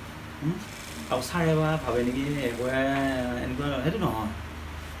আৰু সাৰে বা ভাবে নেকি এনেকুৱা হেতু নহয়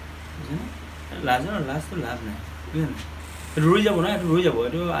বুজিনা লাজটো লাভ নাই ৰৈ যাব না এটো ৰৈ যাব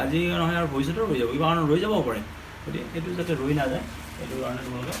এটো আজি নহয় আৰু ভৱিষ্যতৰ ৰৈ যাব কিবা কাৰণ ৰৈ যাব পাৰে গতিকে এটো যাতে ৰৈ না যায় এটো কাৰণে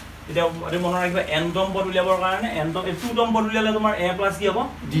তোমালোকে এতিয়া এটো মনত ৰাখিবা n তম পদ উলিয়াবৰ কাৰণে n তম 2 তম পদ উলিয়ালে তোমাৰ a plus কি হ'ব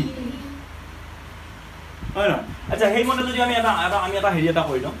d হয় না আচ্ছা হেই মতে যদি আমি এটা হেৰি এটা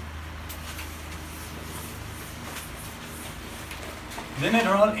কৰি দিওঁ যেনে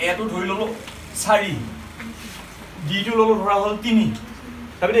ধৰল a টো ধৰি ললো 4 d টো ললো ধৰা হল 3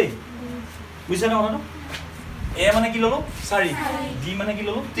 চাবি দেই বুজিছা না কথাটো a মানে কি ললো 4 d মানে কি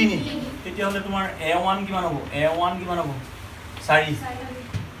ললো 3 তেতিয়া হলে তোমাৰ a1 কিমান হ'ব a1 কিমান হ'ব 4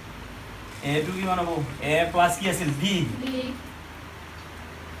 a2 কিমান হ'ব a plus কি আছিল d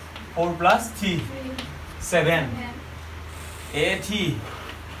 4 plus 3 7 a3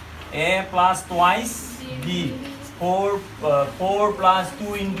 a plus twice d 4 plus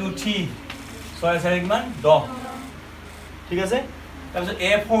 2 into 3 6 কিমান 10 ঠিক আছে তাৰপিছত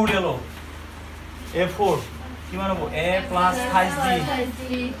a4 ললো a4 কিমান হ'ব a plus 5d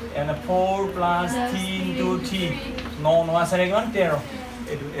and 4 plus 3 into 3 9 আছে কিমান 13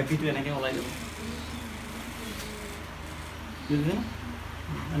 এটো এপিটো এনেকে ওলাই যাব বুজিছেনে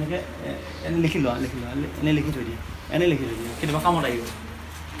এনেকে এনে লিখি লোৱা এনে লিখি থৈ দিয়া কেতিয়াবা কামত আহিব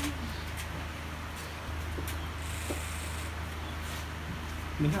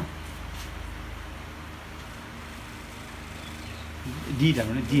লিখা d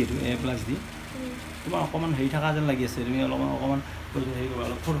তাৰমানে d এটো a plus d তোমাৰ অকমান হেৰি থাকা যেন লাগি আছে তুমি অকমান হেৰি কৰিবা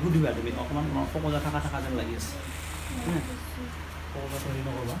অলপ সুধিবা তুমি অকমান তোমাৰ ফকজা থাকা যেন লাগি আছে ফকজা হেৰি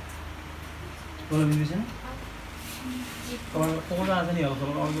নকৰবা তোলা বুজিছে না তোমাৰ ফকজা আছে নি অলপ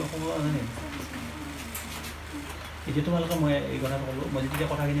ফকজা আছে নি এতিয়া তোমালোকে মই এই কথা ক'লো মই যেতিয়া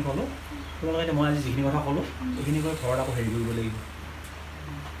কথাখিনি ক'লো তোমালোকে এতিয়া মই আজি যিখিনি কথা ক'লো এইখিনি কৈ ঘৰত আকৌ হেৰি কৰিব লাগিব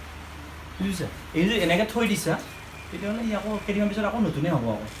বুজিছা এই যে এনেকৈ থৈ দিছা তেতিয়াহ'লে ই আকৌ কেইদিনমান পিছত আকৌ নতুনেই হ'ব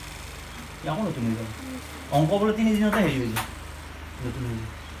আকৌ নতুন হৈ যাব অংক বোলে 3 দিনতে হেৰি হৈ যায় নতুন হৈ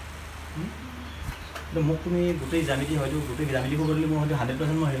যায় কিন্তু মোক তুমি গোটেই জ্যামিতি হয়তো গোটেই জ্যামিতি কৰিব দিলে মই হয়তো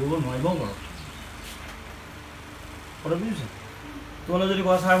 100% মই হেৰি কৰিব নোৱাৰিবও পাৰোঁ কথা বুজিছা তোমালোকে যদি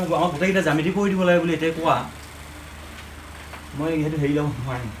কোৱা ছাৰ মোক আমাক গোটেইকেইটা জ্যামিতি কৰি দিব লাগে বুলি এতিয়া কোৱা মই সেইটো হেৰি ল'ব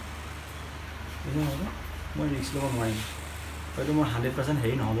নোৱাৰিম মই ৰিস্ক ল'ব নোৱাৰিম হয়তো মোৰ 100%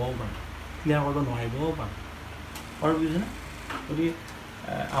 হেৰি নহ'বও পাৰে ক্লিয়াৰ কৰিব নোৱাৰিবও পাৰে আৰু বুজিছেনে গতিকে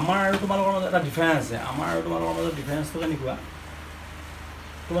আমাৰ আৰু তোমালোকৰ মাজত এটা ডিফাৰেঞ্চ আছে আমাৰ আৰু তোমালোকৰ মাজত ডিফাৰেঞ্চটো কেনেকুৱা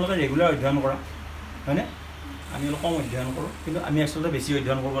তোমালোকে ৰেগুলাৰ অধ্যয়ন কৰা হয়নে আমি অলপ কম অধ্যয়ন কৰোঁ কিন্তু আমি আচলতে বেছি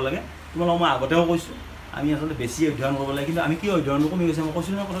অধ্যয়ন কৰিব লাগে তোমালোকক মই আগতেও কৈছোঁ আমি আচলতে বেছি অধ্যয়ন কৰিব লাগে কিন্তু আমি কি অধ্যয়নটো কমি গৈছে মই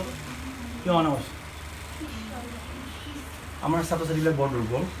কৈছিলোঁ ন কথাটো কিয় মানে কৈছোঁ আমাৰ ছাত্ৰ ছাত্ৰীবিলাক বৰ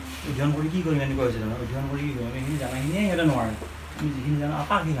দুৰ্বল অধ্যয়ন কৰি কি কৰিম এনেকুৱা হৈছে জানো অধ্যয়ন কৰি কি কৰিম আমি সেইখিনি জানাখিনিয়ে সিহঁতে নোৱাৰে আমি যিখিনি জানো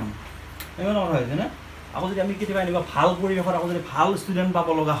আপা কি খাম এনেকুৱা কথা হৈছে নে আকৌ যদি আমি কেতিয়াবা এনেকুৱা ভাল পৰিৱেশত আকৌ যদি ভাল ষ্টুডেণ্ট পাব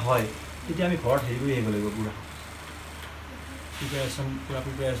লগা হয় তেতিয়া আমি ঘৰত হেৰি কৰি আহিব লাগিব পূৰা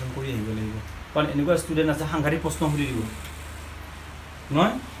প্ৰিপেৰেশ্যন কৰি আহিব লাগিব কাৰণ এনেকুৱা ষ্টুডেণ্ট আছে সাংঘাতিক প্ৰশ্ন সুধি দিব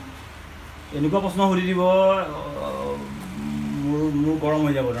নহয় এনেকুৱা প্ৰশ্ন সুধি দিব মোৰ গৰম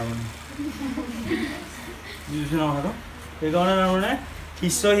হৈ যাব তাৰমানে বুজিছোঁ ন কথাটো সেইকাৰণে তাৰমানে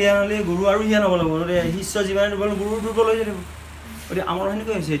শিষ্য হিয়ান হ'লে গুৰু আৰু হিয়ান হ'ব লাগিব গতিকে শিষ্য যিমানে দুৰ্বল গুৰু দুৰ্বল হৈ যাব গতিকে আমাৰ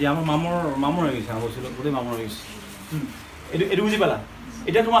সেনেকুৱা হৈছে এতিয়া আমাৰ মামৰ হৈ গৈছে আমাৰ বস্তুটো গোটেই মামৰ হৈ গৈছে এইটো বুজি পালা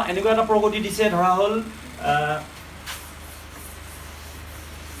এতিয়া তোমাৰ এনেকুৱা এটা প্ৰগতি দিছে ধৰা হ'ল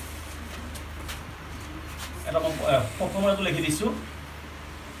এটা মই প্ৰথমটো লিখি দিছোঁ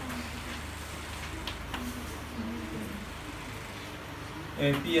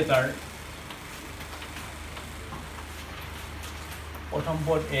পি এটাৰ প্ৰথম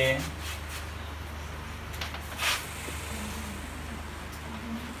পদ এ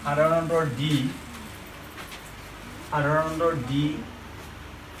সাধাৰণতৰ ডি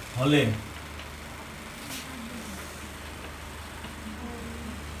হ'লে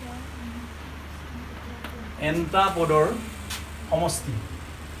এনটা পদৰ সমষ্টি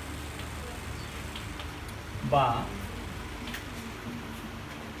বা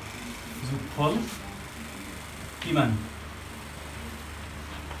যোগফল কিমান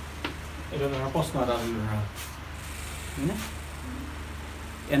এটা ধৰা প্ৰশ্ন এটা ধৰা হয়নে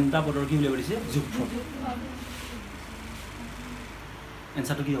এনটা পদৰ কি বুলি কৈছে যোগফল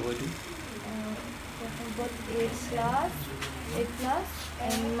এনচাৰটো কি হ'ব এইটো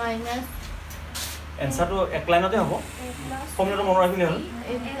এনচাৰটো এক লাইনতে হ'ব ফৰ্মুলাটো মনত ৰাখিলে হ'ল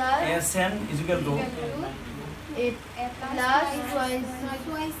S N equal two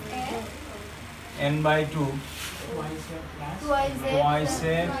n by 2 twice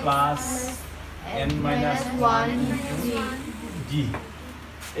a plus n minus 1 d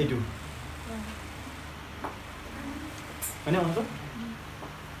এইটো মানে অন্তত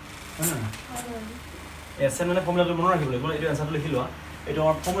এছএন মানে ফৰ্মুলাটো মনত ৰাখিব লাগিব এইটো এনচাৰটো লিখি লোৱা এইটো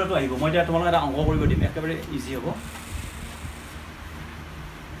আমাৰ ফৰ্মুলাটো আহিব মই এতিয়া তোমালোকক এটা অংক কৰিব দিম একেবাৰে ইজি হ'ব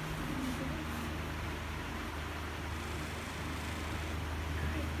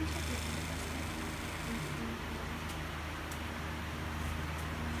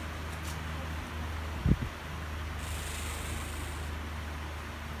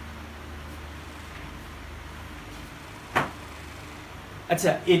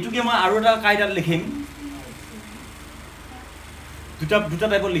আচ্ছা এইটোকে মই আৰু এটা কাইদাত লিখিম দুটা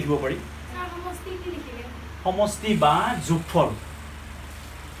টাইপত লিখিব পাৰি সমষ্টি বা যোগফল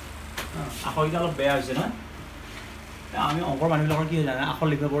আখৰকেইটা অলপ বেয়া হৈছে নহয় আমি অংকৰ মানুহবিলাকৰ কি হয় জানে আখৰ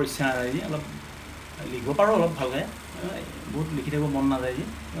লিখিব বৰ ইচ্ছা নাযায় যে অলপ লিখিব পাৰোঁ অলপ ভালকৈ বহুত লিখি থাকিব মন নাযায় যে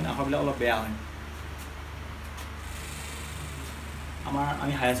মানে আখৰবিলাক অলপ বেয়া হয়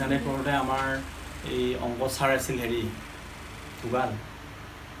আমি হায়াৰ ছেকেণ্ডেৰী পঢ়োঁতে আমাৰ এই অংক ছাৰ আছিল হেৰি ভোগাল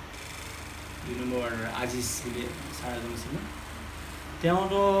 2 নম্বৰ আজিজ বুলি ছাৰ এজন আছিল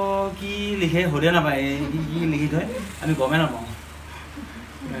তেওঁতো কি লিখে সোধে নাপায় কি লিখি থয় আমি গমে নাপাওঁ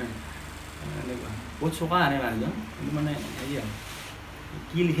এনেকুৱা বহুত চোকা আনে মানুহজন কিন্তু মানে হেৰি আৰু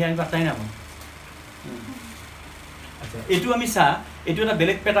কি লিখে আমি পাত্তাই নাপাওঁ আচ্ছা এইটো আমি এইটো এটা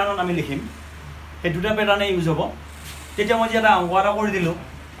বেলেগ পেটাৰ্ণত আমি লিখিম সেই দুটা পেটাৰ্ণে ইউজ হ'ব তেতিয়া মই যে এটা অংক এটা কৰি দিলোঁ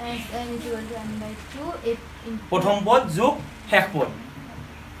প্ৰথম পদ যোগ শেষ পদ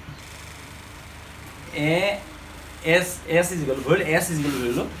S is equal to S is equal to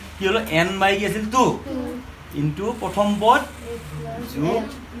ধৰিলোঁ কি হ'লো n by কি আছিল 2 ইনটু প্ৰথম পদ যোগ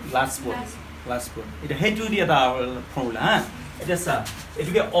লাষ্ট পদ এটা সেইটো দি এটা ফৰ্মুলা হা এতিয়া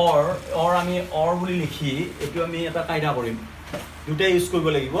এটোকে অৰ আমি অৰ বুলি লিখি এইটো আমি এটা কায়দা কৰিম দুটা ইউজ কৰিব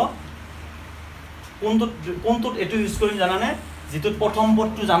লাগিব কোনটোত এইটো ইউজ কৰিম জানানে যেটোত প্ৰথম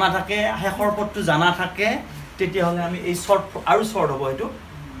পদটো জানা থাকে শেষৰ পদটো জানা থাকে তেতিয়াহ'লে আমি এই শৰ্ট আৰু শৰ্ট হ'ব এইটো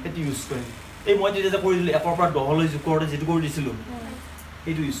ইউজ কৰিম এই মই যেতিয়া কৰি দিলোঁ 1 পৰা 10 লৈ যোগ কৰোঁতে যেটো কৰি দিছিলোঁ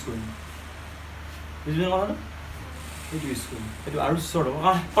এইটো ইউজ কৰিম বুজিলে কথাটো এইটো ইউজ কৰিম এইটো আৰু শৰ্ট হ'ব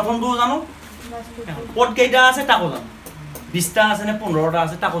কাৰণ প্ৰথমটো জানো পদ কেইটা আছে তাকো জানো 20টা আছে নে 15টা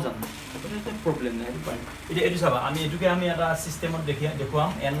আছে তাকো জানো এটা প্ৰবলেম নাই এটা এটো চাবা আমি এটুকে আমি এটা সিস্টেমত দেখুৱাম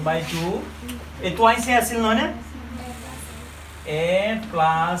n/2 এটো আইছে আছিল নহয় নে a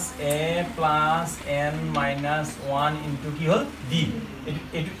plus n minus 1 into কি হল d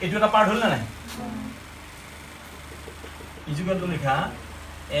এটো এটা পার্ট হল না নাই ইজুকাল তো লিখা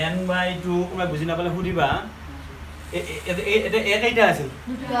n/2 কোনা বুজি না পালে হুদিবা এটা কেইটা আছিল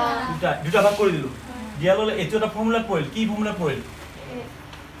দুটা ভাগ কৰি দিলো দিয়া ললে এটো এটা ফর্মুলা পড়ল কি ফর্মুলা পড়ল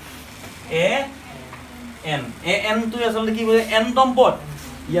an তো আসলে কি বুঝে n তম পদ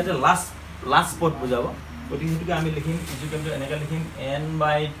ইয়াতে লাস্ট পদ বুজাব গতিকে হেতুকে আমি লিখিম ইজুকাল এনেকা লিখিম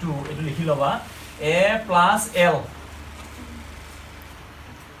n/2 এটো লিখি লবা a plus l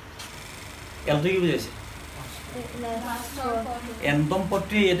l তো কি বুঝাইছে n তম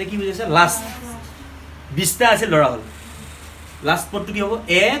পদটি এটা কি বুঝাইছে লাস্ট 20 টা আছে লৰা হল লাস্ট পদটো কি হ'ব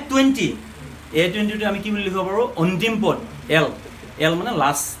a20 টো আমি কি বুলি লিখিব পাৰো অন্তিম পদ l মানে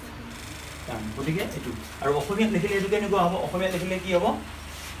লাস্ট গতিকে এটো আৰু অসমীয়া লিখিলে এটো কেনেকুৱা হ'ব অসমীয়া লিখিলে কি হ'ব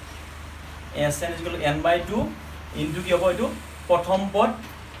n = n/2 ইনটু কি হ'ব এটো প্ৰথম পদ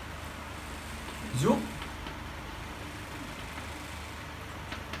যোগ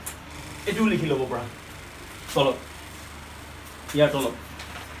এটো লিখি লব পৰা তলত ইয়াৰ তলত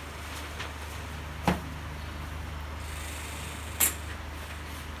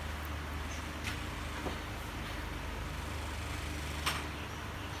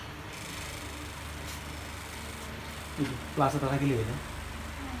ক্লাস এটা থাকিলে হয়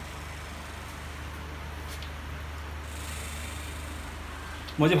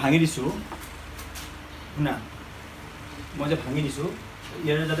মই যে ভাঙি দিছো না মই যে ভাঙি দিছো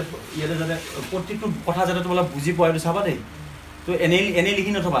ইয়াৰে যাতে প্ৰত্যেকটো কথা যাতে তোমালোকে বুজি পোৱা এইটো চাবা দেই তো এনেই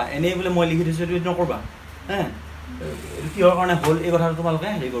লিখি নথবা এনেই বোলে মই লিখি দিছো এইটো নকৰবা হ্যাঁ এইটো কিহৰ কাৰণে হ'ল এই কথাটো তোমালোকে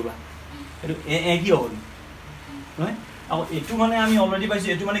হেৰি কৰবা এইটো কি হ'ল নহয় আৰু এইটো মানে আমি অলৰেডি পাইছো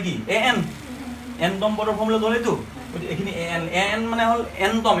এইটো মানে কি n তম পদৰ ফৰ্মুলা গ'ল এইটো এখিনি n মানে হ'ল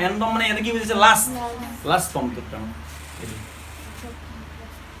n তম মানে এটা কি বুজিছে লাস্ট তমটো তাৰমানে এইটো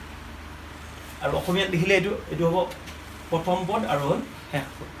আৰু অসমীয়াত লিখিলে এইটো হ'ব প্ৰথম পদ আৰু হ'ল শেষ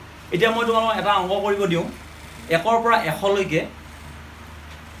পদ এতিয়া মই তোমালোকক এটা অংক কৰিব দিওঁ 1 ৰ পৰা 100 লৈকে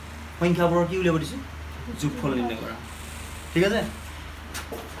সংখ্যাবোৰৰ কি উলিয়াব দিছো যোগফল নিৰ্ণয় কৰা ঠিক আছে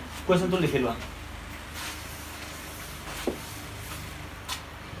কোৱেশ্চনটো লিখি লোৱা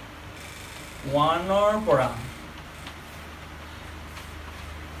ওৱানৰ পৰা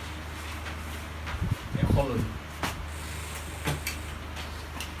 100 লৈ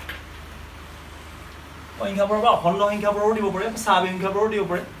সংখ্যাবোৰৰ বা অখণ্ড সংখ্যাবোৰো দিব পাৰে স্বাভাৱিক সংখ্যাবোৰো দিব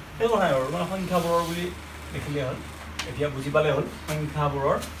পাৰে এই কথা নাই আৰু মানে সংখ্যাবোৰৰ বুলি লিখিলে হ'ল এতিয়া বুজি পালে হ'ল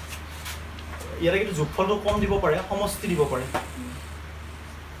সংখ্যাবোৰৰ ইয়াৰে কিন্তু যোগফলটো কম দিব পাৰে সমষ্টি দিব পাৰে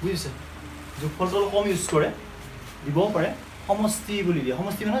বুজিছে যোগফলটো কম ইউজ কৰে দিবও পাৰে সমষ্টি বুলি দিয়ে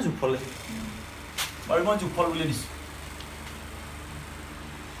সমষ্টি মানে যোগফল লিখে বাৰু মই যোগফল বুলি দিছো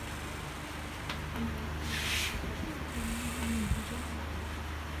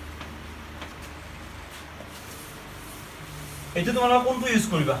এইটো তোমালোকে কোনটো ইউজ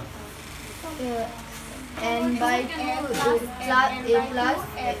কৰিবা n/2 a plus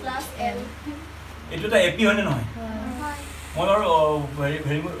l এইটো এটা এপি হয় নে নহয় মই বাৰু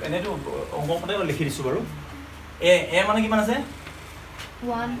ভেৰি এনেটো অংকতে লিখি দিছো বাৰু এ মানে কিমান আছে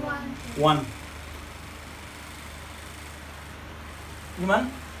 1 কিমান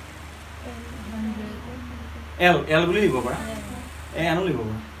l বুলি লিখিব পাৰা n লিখিব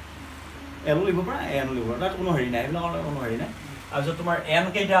পাৰা l লিখিব পাৰা n লিখিব পাৰা তাত কোনো হেৰি নাই এইবিলাকৰ কোনো হেৰি নাই আৰু যত তোমাৰ n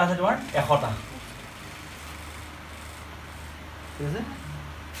কেইটা আছে তোমাৰ 100টা ঠিক আছে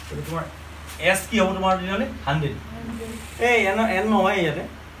তো তোমাৰ s কি হ'ব তোমাৰ দিনলে 100 এই n নহয় ইয়াতে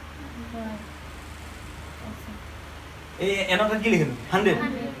এই n টা কি লিখিলো 100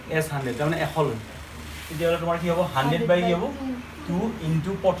 s 100 তাৰ মানে 100 লৈ এতিয়া তোমাৰ কি হ'ব 100 বাই কি হ'ব 2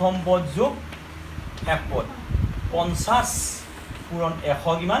 ইনটু প্ৰথম পদ যোগ শেষ পদ 50 পূৰণ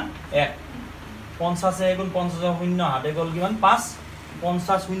 100 কিমান 1 50 গুণ 50 শূন্য হাতে গ'ল কিমান 5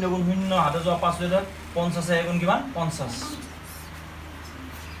 50 শূন্য গুণ শূন্য হাতে যোৱা 5 লৈ যায় 50 গুণ কিমান 50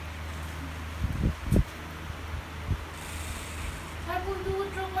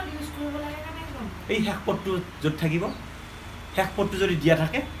 এই শেষ পদটো য'ত থাকিব শেষ পদটো যদি দিয়া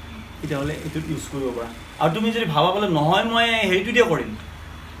থাকে তেতিয়াহ'লে এইটো ইউজ কৰিব পাৰা আৰু তুমি যদি ভাবা বোলে নহয় মই হেৰিটো দিয়ে কৰিম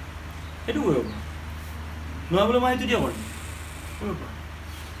সেইটো কৰিব পাৰা নহয় বোলে মই সেইটো দিয়ে কৰিম কৰিব পাৰা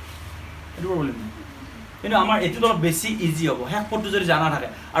এইটো প্ৰব্লেম নাই কিন্তু আমাৰ এইটো অলপ বেছি ইজি হ'ব শেষ পদটো যদি জানা থাকে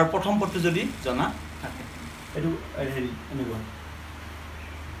আৰু প্ৰথম পদটো যদি জনা থাকে এইটো হেৰি এনেকুৱা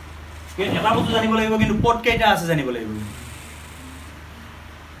এটা বস্তু জানিব লাগিব কিন্তু পদ কেইটা আছে জানিব লাগিব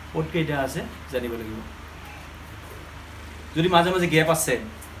পদ কেইটা আছে জানিব লাগিব যদি মাজে মাজে গ্যাপ আছে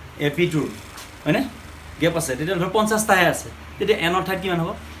AP2 হয়নে গেপ আছে তেতিয়া ধৰ 50টাহে আছে তেতিয়া n ৰ ঠাইত কিমান হ'ব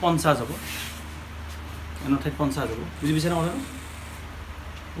 50 হ'ব n ৰ ঠাইত 50 হ'ব বুজি পাইছা না কথাটো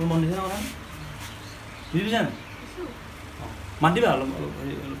মোৰ মন দিছে না কথা বুজি পাইছা না মান দিবা অলপ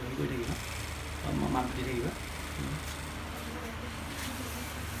কৈ থাকিবা মান দি থাকিবা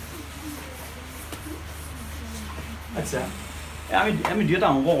আচ্ছা আমি দুটা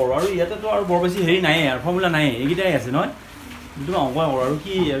অংক কৰোঁ আৰু ইয়াতেতো আৰু বৰ বেছি হেৰি নাই আৰু ফৰ্মুলা নাই এইকেইটাই আছে নহয় দুটা অংক কৰোঁ আৰু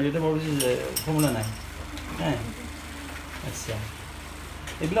কি আৰু ইয়াতে বৰ বেছি ফৰ্মুলা নাই আচ্ছা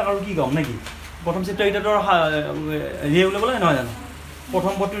এইবিলাক আৰু কি ক'ম নেকি প্ৰথম চেপ্টাৰ কেইটাতো হেৰি উলিয়াব লাগে নহয় জানো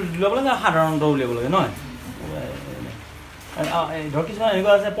প্ৰথম পদটো উলিয়াব লাগে সাধাৰণতে উলিয়াব লাগে নহয় ধৰ কিছুমান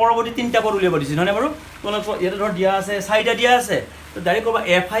এনেকুৱা আছে পৰৱৰ্তী 3টা পদ উলিয়াব দিছে নহয়নে বাৰু তোমালোক ইয়াতে ধৰ দিয়া আছে 4টা দিয়া আছে তো ডাইৰেক্ট ক'বা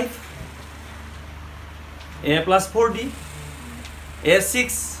A5 A plus 4D A6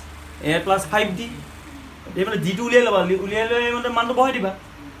 A plus 5D এইফালে D2 উলিয়াই ল'বা উলিয়াই লৈ মানে মানটো বহাই দিবা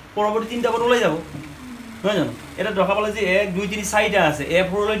পৰৱৰ্তী 3টা পদ ওলাই যাব নহয় জানো এটা দেখা পালে যে 1 2 3 4টা আছে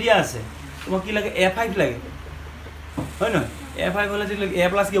A4 লৈ দিয়া আছে তোমাক কি লাগে A5 লাগে হয় নহয় A5 হ'লে যে A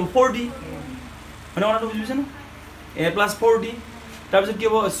plus কি হ'ব 4D মানে কথাটো বুজি পাইছা না A plus 4D তাৰপিছত কি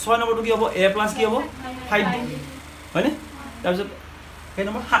হ'ব 6 নম্বৰটো কি হ'ব A plus কি হ'ব 5D হয়নে তাৰপিছত সেই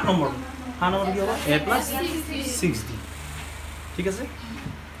নম্বৰ 7 নম্বৰটো 7 নম্বৰটো কি হ'ব A plus 6D ঠিক আছে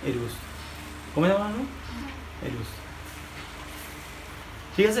এই বস্তু কমে যাব না এই বস্তু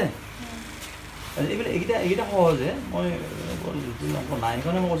ঠিক আছে এইকেইটা সহজে মই অংক নাই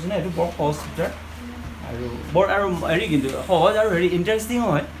কাৰণে মই কৈছোঁ না এইটো বৰ সহজ চেপ্টাৰ আৰু বৰ আৰু হেৰি কিন্তু সহজ আৰু হেৰি ইণ্টাৰেষ্টিঙো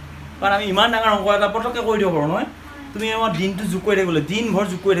হয় কাৰণ আমি ইমান ডাঙৰ অংক এটা পটককৈ কৰি দিব পাৰোঁ নহয় তুমি আমাৰ দিনটো যোগ কৰি থাকিব লাগিব দিনভৰ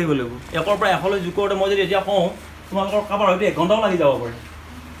যোগ কৰি থাকিব লাগিব 1ৰ পৰা 100লৈ যোগ কৰোঁতে মই যদি এতিয়া কওঁ তোমালোকৰ কাৰোবাৰ হয়তো 1 ঘণ্টাও লাগি যাব পাৰে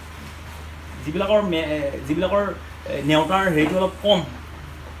যিবিলাকৰ নেওতাৰ হেৰিটো অলপ কম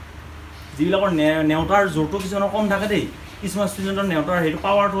যিবিলাকৰ নেওতাৰ জোৰটো কিছুমানৰ কম থাকে দেই কিছুমান ষ্টুডেণ্টৰ নেওতাৰ হেৰিটো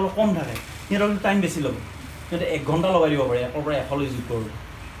পাৱাৰটো অলপ কম থাকে সিহঁতৰ টাইম বেছি ল'ব সিহঁতে 1 ঘণ্টা লগাই দিব পাৰে 1ৰ পৰা 100লৈ যোগ কৰোঁতে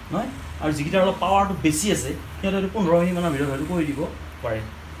নহয় আৰু যিকেইটাৰ অলপ পাৱাৰটো বেছি আছে সিহঁতে 15 মিনিটমানৰ ভিতৰত হয়তো কৰি দিব পাৰে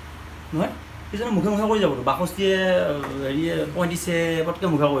নহয় কিছুমানে মুখে মুখে কৰি যাবতো 62 হেৰিয়ে 35 পটকৈ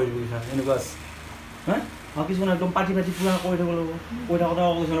মুখে কৰি দিব কিছুমান এনেকুৱা আছে হয় আৰু কিছুমান একদম পাতি পুৰা কৰি থাকিব লাগিব কৈ থাকোঁতে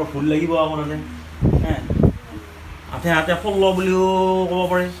আকৌ কিছুমানৰ ভুল লাগিব আকৌ তাতে আঠে 16 বুলিও ক'ব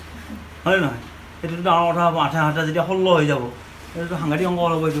পাৰে হয় নহয় সেইটোতো ডাঙৰ কথা হ'ব আঠে যেতিয়া 16 হৈ যাব সেইটোতো সাংঘাতিক অংক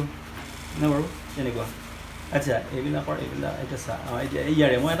হ'ব এইটো নে বাৰু তেনেকুৱা আচ্ছা এইবিলাক এতিয়া চা এতিয়া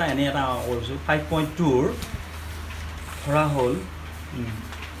ইয়াৰে মই এটা কৰিছোঁ 5.2ৰ ধৰা হ'ল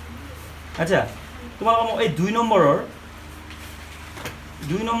আচ্ছা তোমালোকক মই এই 2 নম্বৰৰ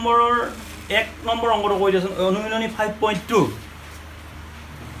 1 নম্বৰ অংকটো কৈ দিয়াচোন অনুশীলনী 5.2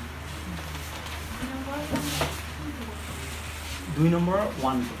 2 নম্বৰৰ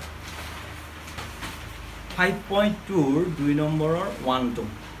 1টো 5.2ৰ 2 নম্বৰৰ 1টো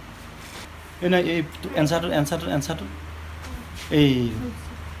এই নাই এই এনচাৰটো এই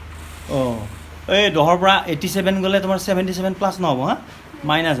এই 10ৰ পৰা 87 গ'লে তোমাৰ 77 প্লাছ নহ'ব হা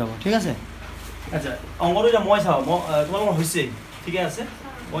মাইনাছ হ'ব ঠিক আছে আচ্ছা অংকটো এতিয়া মই চাওঁ তোমালোকৰ হৈছে ঠিকে আছে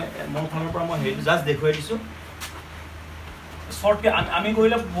মোৰ ফালৰ পৰা মই হেৰিটো জাষ্ট দেখুৱাই দিছোঁ শ্বৰ্টকৈ আমি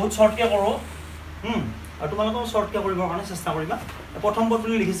কৰিলে বহুত শ্বৰ্টকৈ কৰোঁ আৰু তোমালোকেও শ্বৰ্টকৈ কৰিবৰ কাৰণে চেষ্টা কৰিবা প্ৰথম পদ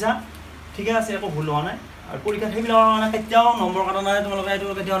বুলি লিখিছা ঠিকে আছে একো ভুল হোৱা নাই আৰু পৰীক্ষাত সেইবিলাকৰ কাৰণে কেতিয়াও নম্বৰ কটা নাই তোমালোকে এইটো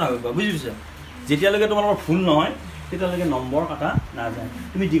কেতিয়াও নাভাবিবা বুজি পাইছা যেতিয়ালৈকে তোমালোকৰ ভুল নহয় তেতিয়ালৈকে নম্বৰ কটা নাযায়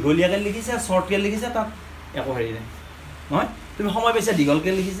তুমি দীঘলীয়াকৈ লিখিছা শ্বৰ্টকৈ লিখিছা তাত একো হেৰি নাই নহয় তুমি সময় পাইছা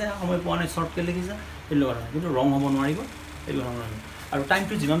দীঘলকৈ লিখিছা সময় পোৱা নাই শ্বৰ্টকৈ লিখিছা সেইটো কথা কিন্তু ৰং হ'ব নোৱাৰিব সেইটো কথা নোৱাৰিব আৰু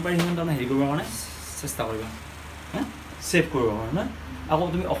টাইমটো যিমান পাৰি সিমান তাৰমানে হেৰি কৰিবৰ কাৰণে চেষ্টা কৰিবা ছেভ কৰিবৰ কাৰণে আকৌ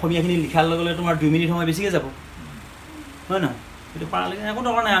তুমি অসমীয়াখিনি লিখাৰ লগে লগে তোমাৰ 2 মিনিট সময় বেছিকৈ যাব হয় নহয় সেইটো পাৰালৈকে একো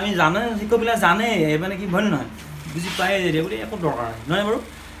দৰকাৰ নাই আমি জানে শিক্ষকবিলাক জানে মানে কি হয় নহয় বুজি পায় যেতিয়া বুলি একো দৰকাৰ নাই নহয় বাৰু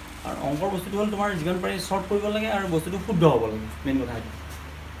আৰু অংকৰ বস্তুটো হ'ল তোমাৰ যিমান পাৰি শ্বৰ্ট কৰিব লাগে আৰু বস্তুটো শুদ্ধ হ'ব লাগে মেইন কথা এইটো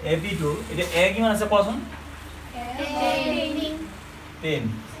AP2 এতিয়া A কিমান আছে কোৱাচোন 10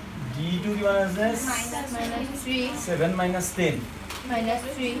 D2 কিমান আছে -3 7 -10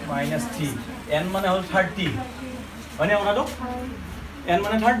 -3 N মানে হ'ল 30 হয়নে কথাটো N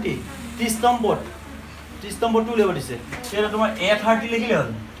মানে 30 30 নম্বৰটো উলিয়াব দিছে তেতিয়া তোমাৰ A30 লিখিলে হ'ল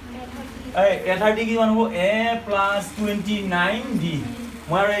A30 কিমান হ'ব A plus 29D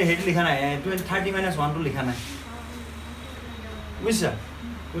মই আৰু হেৰিটো লিখা নাই 30 - 1টো লিখা নাই বুজিছা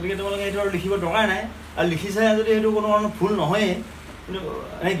গতিকে তোমালোকে এইটো আৰু লিখিব দৰকাৰ নাই আৰু লিখিছা যদি সেইটো কোনো ধৰণৰ ভুল নহয়েই কিন্তু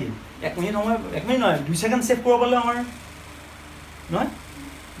নে কি 1 মিনিট সময় 1 মিনিট নহয় 2 ছেকেণ্ড ছেভ কৰিব পাৰিলে আমাৰ নহয়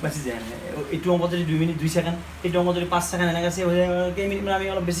বাচি যায় এইটো অংকত যদি 2 মিনিট 2 ছেকেণ্ড এইটো অংকত যদি 5 ছেকেণ্ড এনেকৈ ছেভ হৈ যায় কেইমিনিট মানে আমি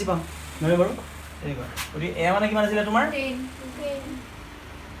অলপ বেছি পাম নহয় বাৰু এনেকুৱা গতিকে এ মানে কিমান আছিলে তোমাৰ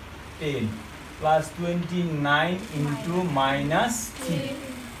 10 plus 29 into -3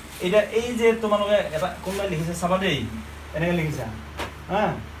 এটা এই যে তোমালোকে এটা কোনবাই লিখিছে চাবা দেই এনেকে লিখিছা হা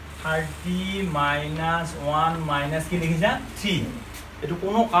 30 minus 1 minus কি লিখিছা 3 এটো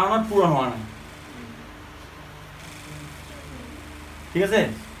কোনো কাৰণত পূৰণ হোৱা নাই ঠিক আছে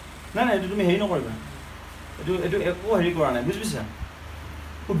না না এটো তুমি হেৰি নকৰিবা এটো একো হেৰি কৰা নাই বুজিছা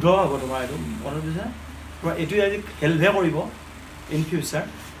শুদ্ধ হ'ব তোমাৰ এটো মনত বুজিছা তোমাৰ এটো আজি হেল্পে কৰিব ইন ফিউচাৰ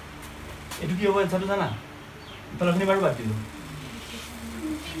এটো কি হ'ব এনসাৰটো জানা তলখিনি বাৰু বাদ দিলো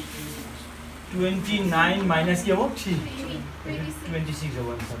 29 minus কি হ'ব 3 26 হ'ব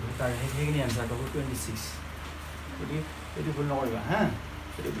এনসাৰটো তাৰ হেখিনি এনসাৰটো হ'ব 26 এটো ভুল নকৰিবা হা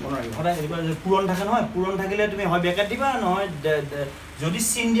এটো মনত ৰাখিবা সদায় এটো পূৰণ থাকে নহয় পূৰণ থাকিলে তুমি হয় ব্ৰেকেট দিবা নহয় যদি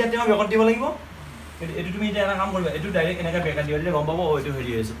চিন দিয়া তেও ব্ৰেকেট দিব লাগিব এটো তুমি এটা কাম কৰিবা এটো ডাইৰেক্ট এনেকা ব্ৰেকেট দিবা দিলে গম পাব এটো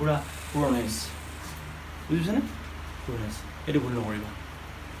হেৰি হৈছে পুৰা পূৰণ হৈছে বুজিছানে পূৰণ হৈছে এটো ভুল নকৰিবা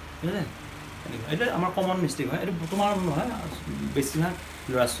ঠিক আছে এটা আমাৰ কমন মিস্টেক হয় এটো তোমাৰ নহয় বেছিভাগ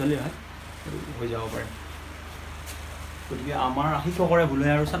ল'ৰা ছোৱালী হয় হৈ যাব পাৰে গতিকে আমাৰ শিক্ষকৰে ভুল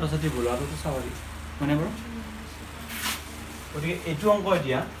হয় আৰু ছাত্ৰ ছাত্ৰী ভুল হোৱাটো স্বাভাৱিক মানে বাৰু গতিকে এইটো অংক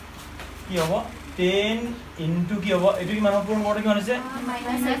এতিয়া কি হ'ব 10 ইনটু কি হ'ব এটো কিমান হ'ব পূৰণ কৰোঁতে কিমান হৈছে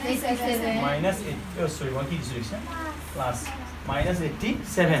 -87 সৰি মই কি দিছো লিখছে প্লাছ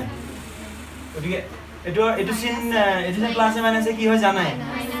 -87 গতিকে এটো চিন প্লাছে মাইনাছে কি হয় জানাই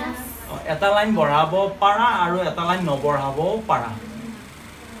এটা লাইন বঢ়াব পাৰা আৰু এটা লাইন নবঢ়াব পাৰা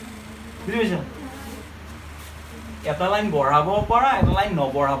বুজি পাইছা এটা লাইন বঢ়াব পাৰা এটা লাইন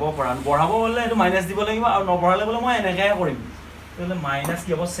নবঢ়াব পাৰা বঢ়াব হলে এটো মাইনাস দিব লাগিব আৰু নবঢ়ালে বলে মই এনেকৈ কৰিম তেলে মাইনাস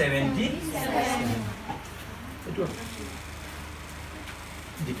কি হ'ব 77 এটো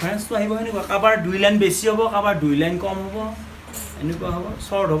ডিফাৰেন্স তো আহিব হেনে কাবাৰ দুই লাইন বেছি হ'ব কাবাৰ দুই লাইন কম হ'ব এনেকুৱা হ'ব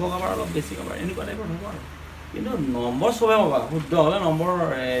শৰ্ট হ'ব কাবাৰ অলপ বেছি কাবাৰ এনেকুৱা টাইপৰ হ'ব আৰু কিন্তু নম্বৰ সবে পাবা শুদ্ধ হলে নম্বৰ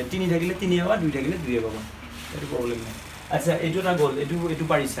 3 থাকিলে 3 পাবা 2 থাকিলে 2 পাবা এটো প্ৰবলেম নাই আচ্ছা এটো না গল এটো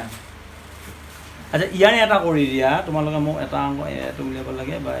পাৰিছা আচ্ছা ইয়াৰে এটা কৰি দিয়া তোমালোকে মোক এটা অংক এটো উলিয়াব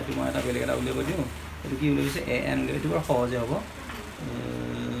লাগে বা এটো মই এটা বেলেগ এটা উলিয়াব দিও এটো কি উলিয়াইছে এন এটো বৰ সহজে হ'ব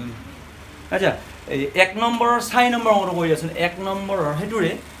আচ্ছা 1 নম্বৰৰ 6 নম্বৰ অংকটো কৰি আছো 1 নম্বৰৰ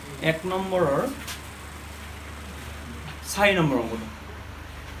হেতুৰে 1 নম্বৰৰ 6 নম্বৰ অংকটো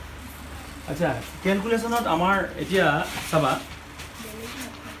আচ্ছা ক্যালকুলেশনত আমাৰ এতিয়া চাবা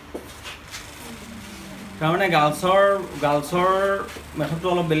তাৰমানে গালছৰ মেথডটো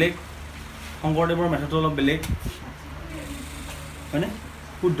অলপ বেলেগ শংকৰদেৱৰ মেথডটো অলপ বেলেগ মানে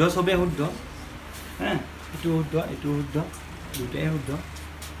শুদ্ধ সবে শুদ্ধ হ্যাঁ এটো শুদ্ধ দুটাই শুদ্ধ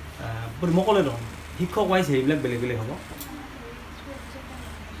মকলে নহয় শিক্ষক ওয়াইজ এইবিলাক বেলেগ বেলেগ হ'ব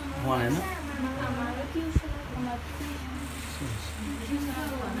হোৱা নাই না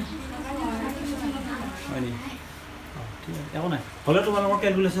হয়নি ঠিক আছে একো নাই হলে তোমালোকৰ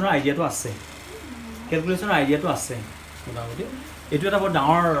ক্যালকুলেশনৰ আইডিয়াটো আছে মোটামুটি এটো এটা বৰ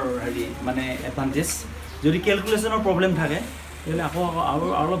ডাঙৰ হেৰি মানে এডভান্টেজ যদি ক্যালকুলেশনৰ প্ৰবলেম থাকে তেলে আকৌ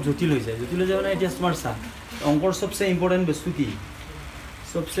অলপ জটিল হৈ যায় মানে এতিয়া তোমাৰ চা অংকৰ সবচে ইম্পৰ্টেন্ট বস্তু কি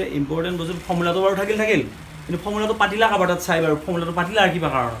সবচে ইম্পৰ্টেন্ট বস্তু ফৰ্মুলাটো বাৰু থাকিল কিন্তু ফৰ্মুলাটো পাতিলা কাবাটাত চাই বাৰু ফৰ্মুলাটো পাতিলা আৰু কিবা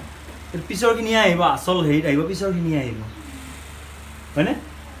কাৰণ পিছৰ খিনি আহিব আসল হেৰিত আহিব পিছৰ খিনি আহিব হয়নে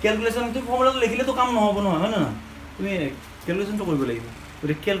ক্যালকুলেশনটো ফৰ্মুলাটো লিখিলেতো কাম নহব নহয় হয় না তুমি ক্যালকুলেশনটো কৰিব লাগিব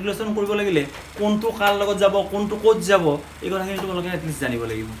গতিকে ক্যালকুলেশন কৰিব লাগিলে কোনটো কাল লগত যাব কোনটো কোড যাব এই কথাখিনি তোমালোকে এটলিষ্ট জানিব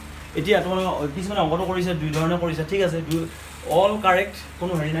লাগিব এতিয়া তোমালোকে কিছুমান অংকটো কৰিছে দুই ধৰণে কৰিছে ঠিক আছে অল কাৰেক্ট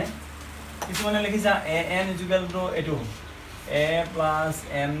কোনো হেৰি নাই কিছুমানে লিখিছা an এটো a plus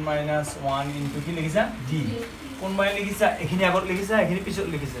n minus 1 into কি লিখিছা d কোনবাই লিখিছা এখিনি আগত লিখিছা এখিনি পিছত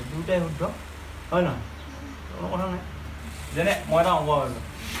লিখিছা দুটাই শুদ্ধ হয় না কোনো কথা নাই যেনে মই এটা অংক কৰিলো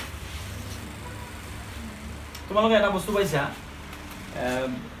তোমালোকে এটা বস্তু পাইছা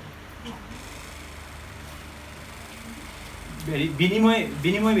বিনিময়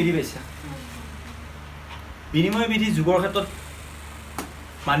বিধি পাইছা বিনিময় বিধি যুগৰ ক্ষেত্ৰত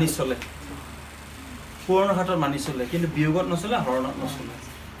মানি চলে পুৰণৰ ক্ষেত্ৰত মানি চলে কিন্তু বিয়োগত নচলে হৰণত নচলে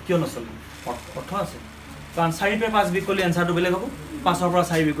কিয় নচলে অৰ্থ আছে কাৰণ 4 পে 5 বিক কৰিলে এনসাৰটো বেলেগ হ'ব 5 ৰ পৰা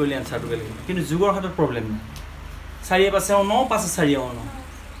 4 বিক কৰিলে এনসাৰটো বেলেগ হ'ব কিন্তু যুগৰ ক্ষেত্ৰত প্ৰবলেম নাই 4 এ 5 এ 9 5 এ 4 এ 9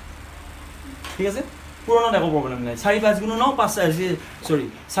 ঠিক আছে পুৰণত একো প্ৰবলেম নাই 4 5 গুণ 9 5 সৰি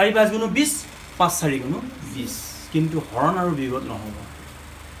 4 5 গুণ 20 5 4 গুণ 20 কিন্তু হৰণ আৰু বিয়োগত নহব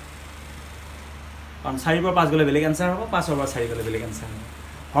কাৰণ 4 পৰা 5 গলে বেলেগ আনসাৰ হ'ব 5 ৰ পৰা 4 গলে বেলেগ আনসাৰ হ'ব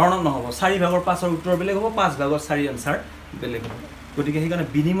হৰণত নহব 4 ভাগৰ 5 ৰ উত্তৰ বেলেগ হ'ব 5 ভাগৰ 4 আনসাৰ বেলেগ হ'ব গতিকে সেইকাৰণে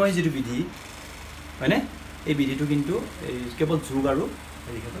বিনিময় যেটো বিধি হয়নে এই বিধিটো কিন্তু কেৱল যোগ আৰু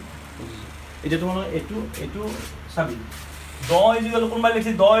এই ক্ষেত্ৰত এটা তোমালোক এটো চাবি 10 ইকুয়াল কোনবাই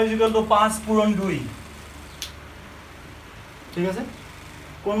লিখি 10 ইকুয়াল টু 5 পূৰণ 2 ঠিক আছে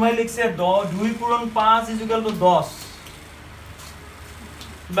কোনবাই লিখছে 2 পূৰণ 5 ইকুয়াল টু 10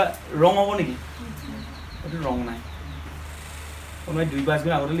 কিবা ৰং হ'ব নেকি এইটো ৰং নাই কোনোবাই 2 5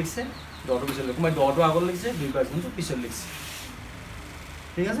 গুণ আগতে লিখছে 10 পিছত লিখছে কোনোবাই 10 আগত লিখছে 2 5 গুণ পিছত লিখছে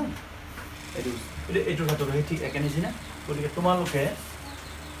ঠিক আছে এইটো ক্ষেত্ৰত ঠিক একে নিচিনা গতিকে তোমালোকে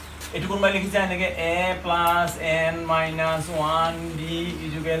এইটো কোনোবাই লিখিছে এনেকৈ a + n - 1 d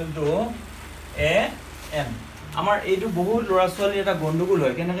 = a n আমাৰ এইটো বহুত ল'ৰা ছোৱালী এটা গণ্ডগোল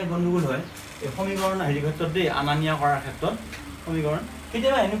হয় কেনেকৈ গণ্ডগোল হয় এই সমীকৰণ হেৰি ক্ষেত্ৰত দেই আনানিয়া কৰাৰ ক্ষেত্ৰত সমীকৰণ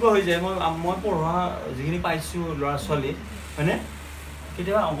কেতিয়াবা এনেকুৱা হৈ যায় মই পঢ়োৱা যিখিনি পাইছোঁ ল'ৰা ছোৱালী হয়নে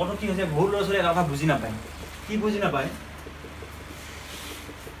কেতিয়াবা অংকটো কি হৈছে বহুত ল'ৰা ছোৱালী এটা কথা বুজি নাপায় কি বুজি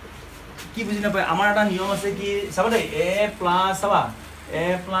নাপায় আমাৰ এটা নিয়ম আছে কি চাবা দেই a + চাবা a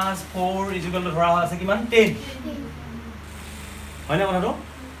 + 4 = ধৰা আছে কিমান 10 হয়নে কথাটো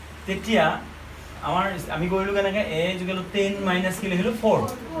তেতিয়া আমাৰ আমি কৰিলোঁ কেনেকৈ a = 10 - কি লিখিলোঁ 4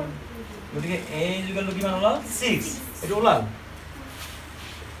 গতিকে a = কিমান ওলাল 6 এইটো ওলাল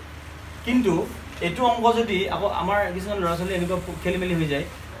কিন্তু এইটো অংক যদি আকৌ আমাৰ কিছুমান ল'ৰা ছোৱালী এনেকুৱা খেলি মেলি হৈ যায়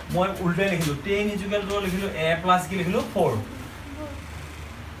মই উল্টাই লিখিলোঁ 10 লিখিলোঁ a + কি লিখিলোঁ 4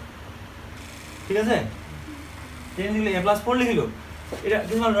 ঠিক আছে 10 লিখিলোঁ a + 4 লিখিলোঁ এটা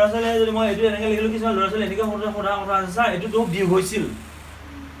কিছুমান ল'ৰা ছোৱালীয়ে যদি মই এইটো এনেকৈ লিখিলোঁ কিছুমান ল'ৰা ছোৱালী এনেকৈ সোধা কথা আছে ছাৰ এইটোতো বিয়োগ হৈছিল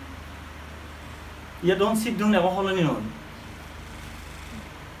ইয়াত দেখোন চিট দেখোন একো সলনি নহ'ল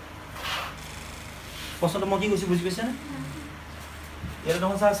প্ৰশ্নটো মই কি কৈছোঁ বুজি পাইছেনে ইয়াত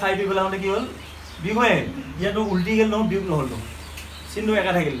দেখোন ছাৰ চাই দি পেলাই কি হ'ল বিয়োগ হৈ আহিল ইয়াতো উল্টি গ'ল নহয় বিয়োগ নহ'ল দেখোন চিনটো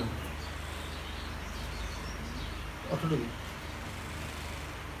একে থাকিল দেখোন অৰ্থটো কি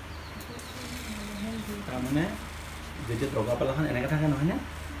তাৰমানে যেতিয়া দগা পাল্লাখন এনেকৈ থাকে নহয়নে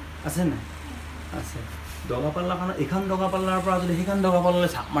আছে নাই আছে দগা পাল্লাখনত এইখন দগা পাল্লাৰ পৰা যদি সেইখন দগা পাল্লালৈ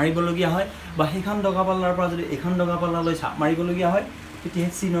চাপ মাৰিবলগীয়া হয় বা সেইখন দগা পাল্লাৰ পৰা যদি এইখন দগা পাল্লালৈ চাপ মাৰিবলগীয়া হয়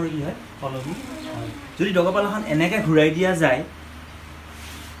তেতিয়াহে চিনৰ কি হয় সলনি হয় যদি দগা পাল্লাখন এনেকৈ ঘূৰাই দিয়া যায়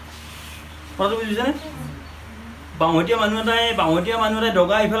কথাটো বুজিছেনে বাঁহতীয়া মানুহ এটাই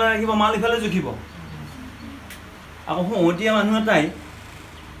দগা ইফালে ৰাখিব মাল ইফালে জুখিব আকৌ সোঁহতীয়া মানুহ এটাই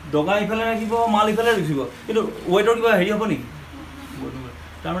দগা ইফালে ৰাখিব মাল ইফালে জুখিব কিন্তু ৱেটৰ কিবা হেৰি হ'ব নেকি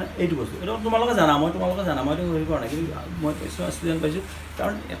তাৰমানে এইটো বস্তু এইটো তোমালোকে জানা মইতো হেৰি কৰা নাই কিন্তু মই ষ্টুডেণ্ট পাইছোঁ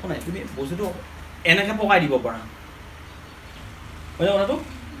কাৰণ একো নাই তুমি বস্তুটো এনেকৈ পকাই দিব পাৰা হয়নে কথাটো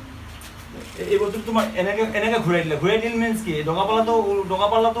এই বস্তুটো তোমাৰ এনেকৈ ঘূৰাই দিল মিনছ কি দগা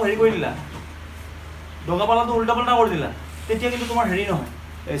পাল্লাটো হেৰি কৰি দিলা দগা পাল্লাটো উল্টা পাল্টা কৰি দিলা তেতিয়া কিন্তু তোমাৰ হেৰি নহয়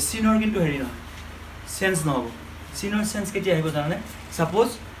চিনৰ কিন্তু হেৰি নহয় চেঞ্জ নহ'ব চিনৰ চেঞ্জ কেতিয়া আহিব জানানে ছাপ'জ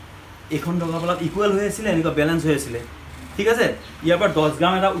এইখন দগা পাল্লাত ইকুৱেল হৈ আছিলে এনেকুৱা বেলেঞ্চ হৈ আছিলে ঠিক আছে ইয়াৰ পৰা 10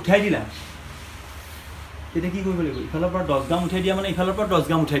 গ্ৰাম এটা উঠাই দিলা তেতিয়া কি কৰিব লাগিব ইফালৰ পৰা 10 গ্ৰাম উঠাই দিয়া মানে ইফালৰ পৰা 10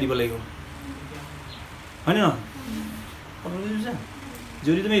 গ্ৰাম উঠাই দিব লাগিব হয়নে নহয় বুজিছা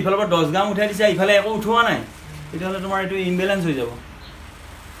যদি তুমি ইফালৰ পৰা 10 গ্ৰাম উঠাই দিছা ইফালে একো উঠোৱা নাই তেতিয়াহ'লে তোমাৰ এইটো ইমবেলেঞ্চ হৈ যাব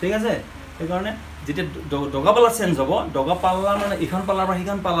ঠিক আছে সেইকাৰণে যেতিয়া দগা পাল্লা চেঞ্জ হ'ব দগা পাল্লা মানে ইখন পাল্লাৰ পৰা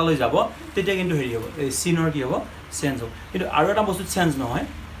সিখন পাল্লালৈ যাব তেতিয়া কিন্তু হেৰি হ'ব এই চিনৰ কি হ'ব চেঞ্জ হ'ব কিন্তু আৰু এটা বস্তুত চেঞ্জ নহয়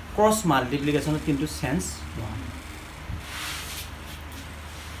ক্ৰছ মাল্টিপ্লিকেশ্যনত কিন্তু চেঞ্জ নহয়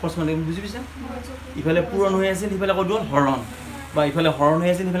ক্ৰছ মাল্টিপ্লিকেশ্যন বুজি পাইছা ইফালে পূৰণ হৈ আছিল সিফালে ক'ত গ'ল হৰণ বা ইফালে হৰণ হৈ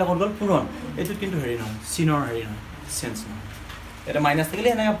আছিল সিফালে ক'ত গ'ল পূৰণ এইটোত কিন্তু হেৰি নহয় চিনৰ হেৰি নহয় চেঞ্জ নহয় এটা মাইনাছ থাকিলে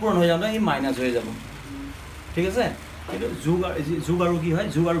এনেকৈ পূৰণ হৈ যাওঁতে এই মাইনাছ হৈ যাব ঠিক আছে কিন্তু যোগ আৰু কি হয়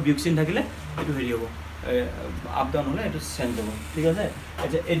যোগ আৰু বিয়োগ চিন থাকিলে এইটো হেৰি হ'ব আপ ডাউন হ'লে এইটো চেঞ্জ হ'ব ঠিক আছে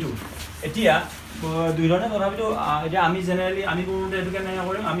এইটো এতিয়া দুই ধৰণে তথাপিতো এতিয়া আমি জেনেৰেলি আমি কৰোঁতে এইটো কেনেকৈ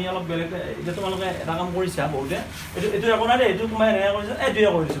কৰিম আমি অলপ বেলেগ এতিয়া তোমালোকে এটা কাম কৰিছা বহুতে এইটো একো নাই দেই এইটো তোমাৰ এনেকৈ কৰিছা এইটোৱে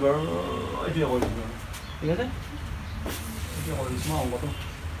কৰি দিছোঁ বাৰু এইটোৱে কৰি দিছোঁ বাৰু ঠিক আছে এইটোৱে কৰি দিছোঁ মই অংকটো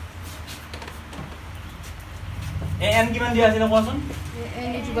এন কিমান দিয়া আছিলে কোৱাচোন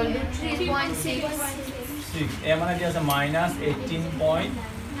এ মানে দিয়া আছে -18.9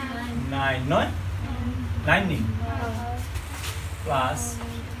 নহয় 9 নি প্লাছ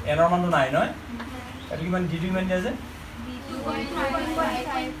এনৰ মানটো নাই নহয় এইটো কিমান ডিটো কিমান দিয়া আছে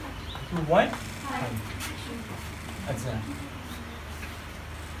 2.5 আচ্ছা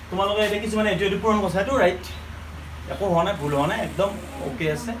তোমালোকে এতিয়া কিছুমানে এইটো পূৰণ কৰিছা এইটো ৰাইট একো হোৱা নাই ভুল হোৱা নাই একদম অ'কে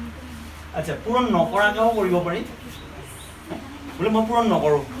আছে আচ্ছা পূৰণ নকৰাকৈও কৰিব পাৰি বোলে মই পূৰণ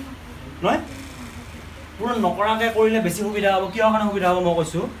নকৰোঁ নহয় পূৰণ নকৰাকৈ কৰিলে বেছি সুবিধা হ'ব কিহৰ কাৰণে সুবিধা হ'ব মই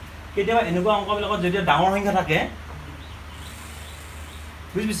কৈছোঁ কেতিয়াবা এনেকুৱা অংকবিলাকত যেতিয়া ডাঙৰ সংখ্যা থাকে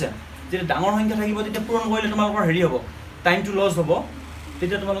বুজি পাইছা যেতিয়া ডাঙৰ সংখ্যা থাকিব তেতিয়া পূৰণ কৰিলে তোমালোকৰ হেৰি হ'ব টাইমটো লছ হ'ব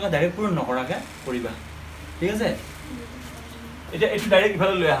তেতিয়া তোমালোকে ডাইৰেক্ট পূৰণ নকৰাকৈ কৰিবা ঠিক আছে এতিয়া এইটো ডাইৰেক্ট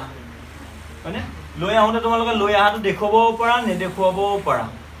ইফালে লৈ আহা হয়নে লৈ আহোঁতে তোমালোকে লৈ অহাটো দেখুৱাবও পাৰা নেদেখুৱাবও পাৰা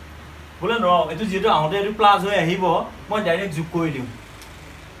বোলে ন এইটো যিহেতু আহোঁতে এইটো প্লাছ হৈ আহিব মই ডাইৰেক্ট যোগ কৰি দিওঁ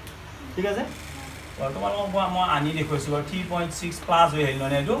ঠিক আছে তোমালোকক মই আনি দেখুৱাইছোঁ বাৰু 3.6 প্লাছ হৈ আহিল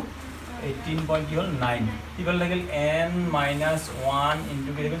মানে এইটো 18 পইণ্ট কি হ'ল 9 কি ভাল লাগিল n - 1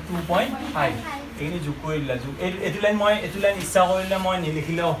 ইনটু কি থাকিল 2.5 এইখিনি যোগ কৰি দিলা যোগ এইটো লাইন ইচ্ছা কৰিলে মই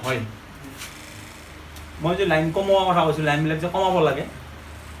নিলিখিলেও হয় মই যে লাইন কমোৱা কথা কৈছোঁ লাইনবিলাক যে কমাব লাগে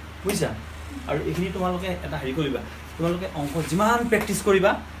বুজিছা আৰু এইখিনি তোমালোকে এটা হেৰি কৰিবা তোমালোকে অংক যিমান প্ৰেক্টিচ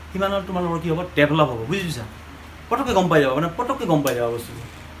কৰিবা সিমানৰ তোমালোকৰ কি হ'ব ডেভেলপ হ'ব বুজিছা পটককৈ গম পাই যাবা মানে পটককৈ গম পাই যাবা বস্তুটো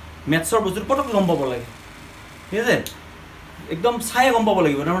মেথছৰ বস্তুটো পটককৈ গম পাব লাগে ঠিক আছে একদম চাই গম পাব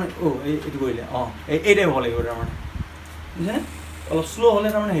লাগিব তাৰমানে এইটো কৰিলে এইটাই হ'ব লাগিব তাৰমানে বুজিছেনে অলপ শ্ল' হ'লে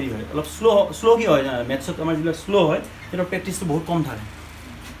তাৰমানে হেৰি হয় অলপ শ্ল' কি হয় জানা মেথছত আমাৰ যিবিলাক শ্ল' হয় সিহঁতৰ প্ৰেক্টিচটো বহুত কম থাকে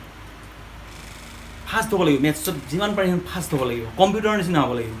ফাষ্ট হ'ব লাগিব মেথছত যিমান পাৰি সিমান ফাষ্ট হ'ব লাগিব কম্পিউটাৰৰ নিচিনা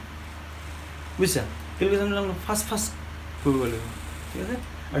হ'ব লাগিব বুজিছা কেলকুলেশ্যনবিলাক ফাষ্ট কৰিব লাগিব ঠিক আছে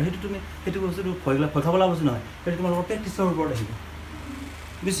আৰু সেইটো তুমি সেইটো বস্তুটো ভয় খাব লগা বস্তু নহয় সেইটো তোমালোকৰ প্ৰেক্টিচৰ ওপৰত আহিব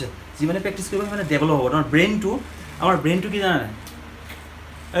বুজিছা যিমানে প্ৰেক্টিচ কৰিব সিমানে ডেভেলপ হ'ব তোমাৰ আমাৰ ব্ৰেইনটো কি জানা নাই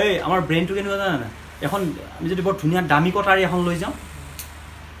আমাৰ ব্ৰেইনটো কেনেকুৱা জানা নাই এখন আমি যদি বৰ ধুনীয়া দামী কটাৰী এখন লৈ যাওঁ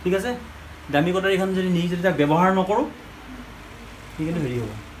ঠিক আছে দামী কটাৰীখন যদি নি যদি তাক ব্যৱহাৰ নকৰোঁ সি কিন্তু হেৰি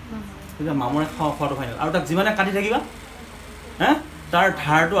হ'ব তেতিয়া মামৰে খোৱাটো ফাইনেল আৰু তাক যিমানে কাটি থাকিবা তাৰ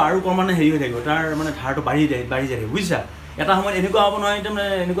ধাৰটো আৰু ক্ৰমান্বয়ে হেৰি হৈ থাকিব তাৰ মানে ধাৰটো বাঢ়ি যায় থাকিব বুজিছা এটা সময়ত এনেকুৱা হ'ব নহয় তাৰমানে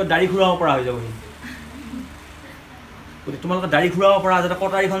এনেকুৱা দাড়ি খুৰাব পৰা হৈ যাব সি গতিকে তোমালোকে দাড়ি খুৰাব পৰা যাতে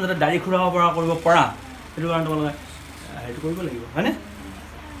কটাৰীখন যাতে দাড়ি খুৰাব পৰা কৰিব পৰা সেইটো কাৰণে তোমালোকে সেইটো কৰিব লাগিব হয়নে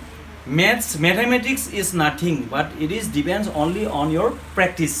mathematics is nothing but it is depends only on your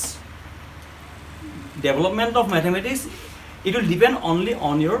practice development of mathematics it will depend only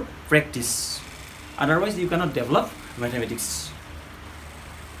on your practice otherwise you cannot develop mathematics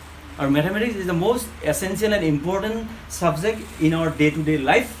or mathematics is the most essential and important subject in our day to day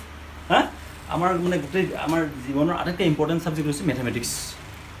life আমাৰ মানে গোটেই আমাৰ জীৱনৰ আটাইতকৈ important subject হৈছে mathematics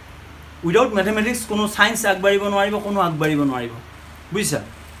without mathematics কোনো science আগবাঢ়িব নোৱাৰিব কোনো আগবাঢ়িব নোৱাৰিব বুজিছা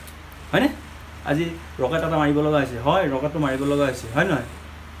হয়নে আজি ৰকেট এটা মাৰিব লগা হৈছে হয় ৰকেটটো মাৰিব লগা হৈছে হয় নহয়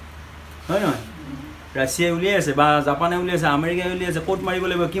ৰাছিয়াই উলিয়াই আছে বা জাপানে উলিয়াইছে আমেৰিকাই উলিয়াইছে ক'ত মাৰিব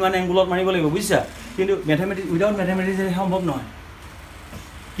লাগিব কিমান এংগুলত মাৰিব লাগিব বুজিছা কিন্তু মেথমেটিক্স উইদাউট মেথমেটিক্স সম্ভৱ নহয়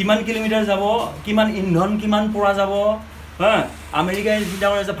কিমান কিলোমিটাৰ যাব কিমান ইন্ধন কিমান পৰা যাব আমেৰিকাই চিন্তা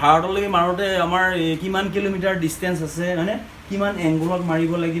কৰিছে ভাৰতলৈকে মাৰোঁতে আমাৰ কিমান কিলোমিটাৰ ডিষ্টেঞ্চ আছে হয়নে কিমান এংগুলত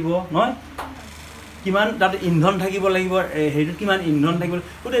মাৰিব লাগিব নহয় কিমান তাত ইন্ধন থাকিব লাগিব হেৰিটোত কিমান ইন্ধন থাকিব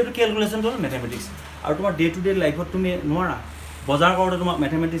গতিকে এইটো কেলকুলেশ্যনটো হ'ল মেথমেটিক্স আৰু তোমাৰ ডে টু ডে লাইফত তুমি নোৱাৰা বজাৰ কৰোঁতে তোমাক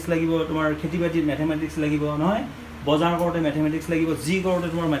মেথমেটিক্স লাগিব তোমাৰ খেতি বাতিত মেথমেটিক্স লাগিব নহয় বজাৰ কৰোঁতে মেথমেটিক্স লাগিব যি কৰোঁতে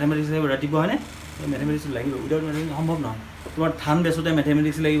তোমাৰ মেথমেটিক্স লাগিব ৰাতিপুৱা হয়নে মেথমেটিক্স লাগিব উইদাউট মেথমেটিক্স সম্ভৱ নহয় তোমাৰ ধান বেচোঁতে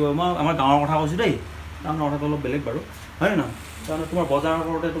মেথমেটিক্স লাগিব মই আমাৰ গাঁৱৰ কথা কৈছোঁ দেই টাউনৰ কথাটো অলপ বেলেগ বাৰু হয়নে নহয় কাৰণ তোমাৰ বজাৰ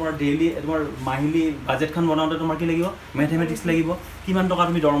কৰোঁতে তোমাৰ ডেইলি তোমাৰ মাহিলী বাজেটখন বনাওঁতে তোমাৰ কি লাগিব মেথমেটিক্স লাগিব কিমান টকা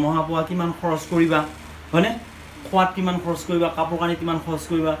তুমি দৰমহা পোৱা কিমান খৰচ কৰিবা হয়নে খোৱাত কিমান খৰচ কৰিবা কাপোৰ কানি কিমান খৰচ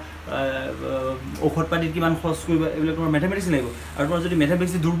কৰিবা ঔষধ পাতিত কিমান খৰচ কৰিবা এইবিলাক তোমাৰ মেথমেটিক্স লাগিব আৰু তোমাৰ যদি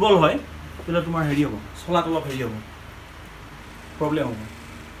মেথমেটিক্স দুৰ্বল হয় তেতিয়াহ'লে তোমাৰ হেৰি হ'ব চলাত অলপ হেৰি হ'ব প্ৰব্লেম হ'ব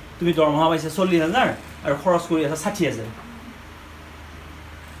তুমি দৰমহা পাইছা 40,000 আৰু খৰচ কৰি আছা 60,000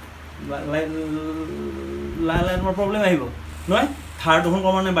 লাহে তোমাৰ প্ৰব্লেম আহিব নহয় ধাৰ দুখন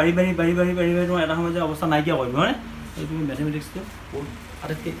ক্ৰমান্বয়ে বাঢ়ি তোমাৰ এটা সময়ত যে অৱস্থা নাইকিয়া কৰিব নহয় এই তুমি মেথমেটিক্সটো বহুত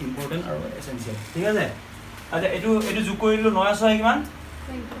আটাইতকৈ ইম্পৰ্টেণ্ট আৰু এচেঞ্চিয়েল ঠিক আছে আচ্ছা এইটো যোগ কৰি দিলোঁ 9 6 কিমান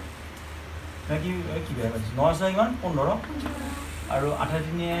কি বেয়া পাইছোঁ 9 6 কিমান 15 আৰু 8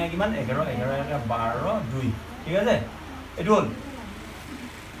 3 কিমান 11 12 2 ঠিক আছে এইটো হ'ল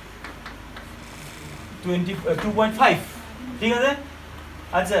 2.5 ঠিক আছে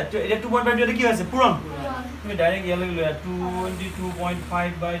আচ্ছা এটা 2.5 এটা কি আছে পূৰণ তুমি ডাইৰেক্ট ইয়ালৈ লৈ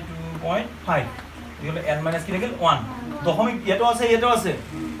 22.5 by 2.5 এগুলো n মাইনাস কি থাকিল 1 দশমিক এটো আছে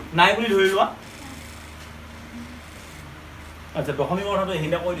নাই বুলি ধৰি লোৱা আচ্ছা দশমিক কথাটো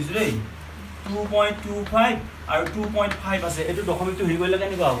হিলা কৈ দিছো দেই 2.25 আৰু 2.5 আছে এটো দশমিকটো হেৰি কৰিলে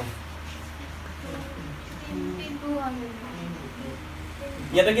কেনেকুৱা হ'ব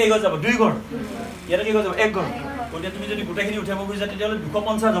ইয়াতে কি গৈ যাব 2 ঘৰ ইয়াতে কি গৈ যাব 1 ঘৰ ওতে তুমি যদি গোটেইখিনি উঠাব খুজিছা তেতিয়ালে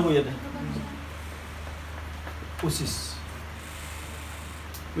 250 যাব ইয়াতে 25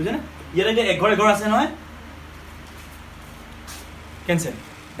 বুঝেন ইয়াতে 1 ঘৰ আছে নহয় কেনসেল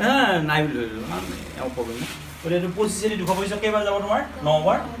নাই বুলি ধৰিলো এও প্ৰবলেম নাই ওতে 25 এদি 250 কেইবাৰ যাব তোমাৰ 9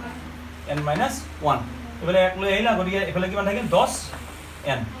 বাৰ n - 1 এফালে 1 লৈ আহিলা গতিকে এফালে কিমান থাকিল 10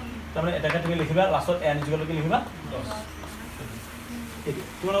 n তাৰমানে এটাকে তুমি লিখিবা লাষ্টত n = কি লিখিবা 10 এটো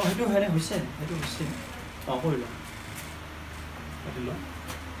তোমালোক হেতু হেনে হৈছে কৰিলা এটো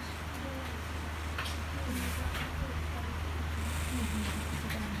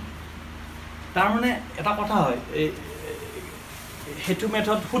তাৰ মানে এটা কথা হয় এই হেতু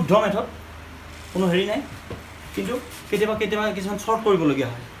মেথড শুদ্ধ মেথড কোনো হেৰি নাই কিন্তু কেতিয়াবা কিছুমান শৰ্ট কৰিবলগীয়া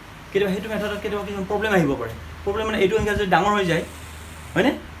হয় কেতিয়াবা সেইটো মেথডত কেতিয়াবা কিছুমান প্ৰব্লেম আহিব পাৰে প্ৰব্লেম মানে এইটো সংখ্যা যদি ডাঙৰ হৈ যায়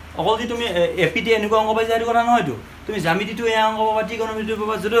হয়নে অকল যদি তুমি এপিটি এনেকুৱা অংক পাইছা সেইটো কথা নহয়তো তুমি জ্যামিতিটো এই অংক পাবা ত্ৰিকোণমিতিটো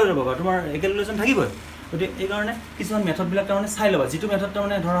পাবা য'তে পাবা তোমাৰ কেলকুলেশ্যন থাকিবই গতিকে এইকাৰণে কিছুমান মেথডবিলাক তাৰমানে চাই ল'বা যিটো মেথড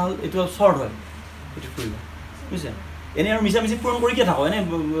তাৰমানে ধৰা হ'ল এইটো শ্বৰ্ট হয় এইটো কৰিবা বুজিছা এনেই আৰু মিছা পূৰণ কৰি কিয় থাকোঁ এনেই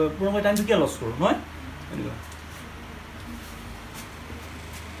পূৰণ কৰি টাইমটো কিয় লছ কৰোঁ নহয় এনেকুৱা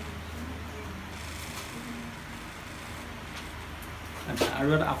আৰু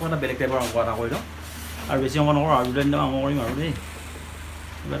আকৌ এটা বেলেগ টাইপৰ অংক এটা কৰি লওঁ আৰু বেছি অংক নকৰোঁ আৰু দুটা অংক কৰিম আৰু দেই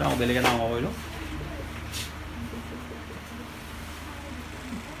কিবা এটা বেলেগ এটা অংক কৰি লওঁ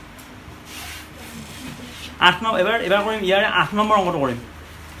 8 নম্বৰ এবাৰ কৰিম ইয়াৰে 8 নম্বৰ অংকটো কৰিম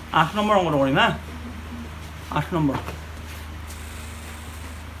 8 নম্বৰ অংকটো কৰিম হা 8 নম্বৰ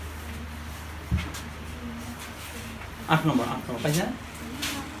পাইছা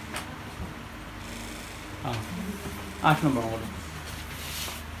 8 নম্বৰ অংকটো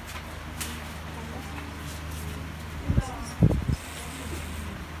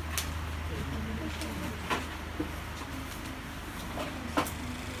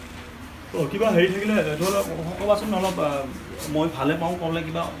কিবা হেৰি থাকিলে ধৰক ক'বাচোন অলপ মই ভালে পাওঁ ক'লে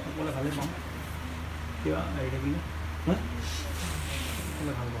কিবা ক'লে ভালে পাওঁ কিবা হেৰি থাকিলে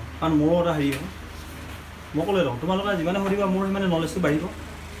ক'লে ভাল পাওঁ কাৰণ মোৰো এটা হেৰি হয় মই ক'লে লওঁ তোমালোকে যিমানে সুধিবা মোৰ সিমানে নলেজটো বাঢ়িব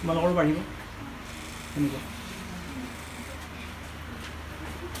তোমালোকৰো বাঢ়িব এনেকুৱা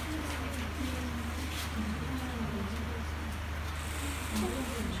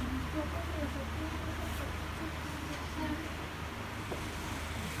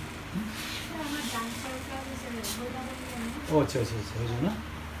আচ্ছা হৈ যাব না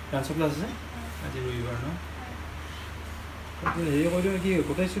ডান্সৰ ক্লাছ আছে আজি ৰবিবাৰ ন হেৰি কৰি দিওঁ নেকি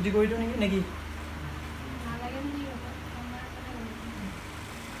গোটেই ছুটি কৰি দিওঁ নেকি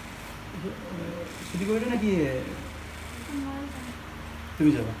ছুটি কৰি দিওঁ নেকি তুমি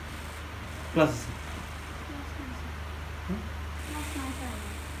যাবা ক্লাছ আছে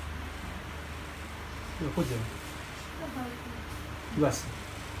ক'ত যাবা কিবা আছে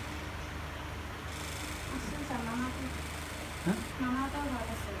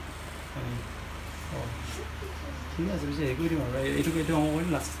ঠিক আছে পিছে হেৰি কৰি দিম আৰু এইটো অংক কৰিম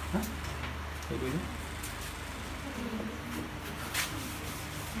লাষ্ট হা হেৰি কৰি দিম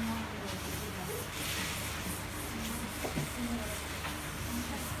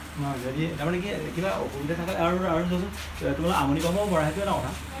যদি তাৰমানে কি কিবা অসুবিধা থাকে আৰু তোমালোকে আমনি পাব পৰা সেইটো এটা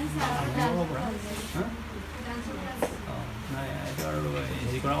কথা আমনি পাব পৰা হা অঁ নাই এইটো আৰু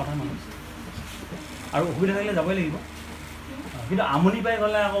হেৰি কৰা কথা নহয় আৰু অসুবিধা থাকিলে যাবই লাগিব কিন্তু আমনি পাই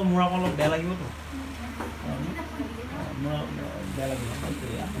গ'লে আকৌ মোৰ আকৌ অলপ বেয়া লাগিবতো মোৰ বেয়া লাগিব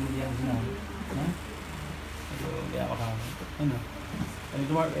আমনি দিয়া নিচিনা হ'ল এইটো বেয়া কথা হ'ব হয় নহয়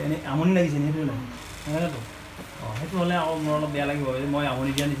তোমাৰ এনেই আমনি লাগিছে নি সেইটো নাই সেনেকৈতো অঁ সেইটো হ'লে আকৌ মোৰ অলপ বেয়া লাগিব মই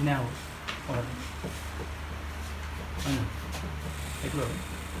আমনি দিয়া নিচিনাই হ'ব কথাটো হয় নহয় সেইটো আৰু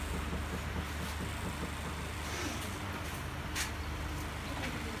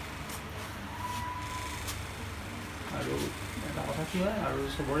আৰু এটা কথা কি হয় আৰু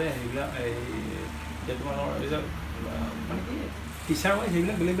চবৰে হেৰিবিলাক এই এতিয়া তোমালোকৰ এইবিলাক মানে কি টিচাৰ ৱাইজ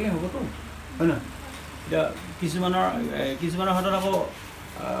সেইবিলাক বেলেগ বেলেগ হ'বতো হয় নহয় এতিয়া কিছুমানৰ হাতত আকৌ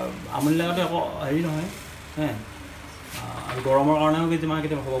আমনি লগাটো আকৌ হেৰি নহয় হে আৰু গৰমৰ কাৰণেও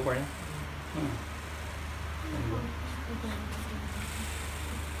কেতিয়াবা হ'ব পাৰে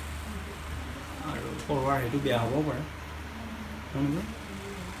আৰু পঢ়োৱাৰ সেইটো বেয়া হ'বও পাৰে হয় নেকি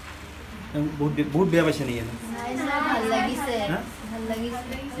বহুত বেয়া পাইছে নেকি ভাল লাগিছে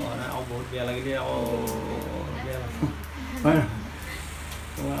আৰু বহুত বেয়া লাগিলে আকৌ বেয়া লাগিব হয় নহয়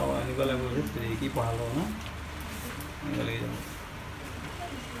তোমাৰ আকৌ এনেকুৱা লাগিব যে কি পঢ়ালো ন এনেকুৱা লাগি যাব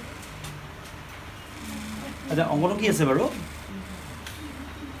আচ্ছা অংকটো কি আছে বাৰু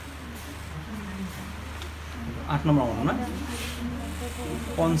 8 নম্বৰ অংক না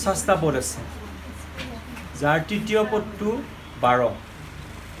 50টা পদ আছে যাৰ তৃতীয় পদটো 12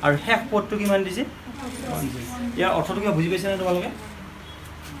 আৰু শেষ পদটো কিমান দিছে ইয়াৰ অৰ্থটো কিবা বুজি পাইছে নে তোমালোকে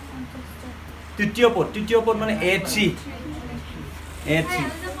তৃতীয় পদ মানে A3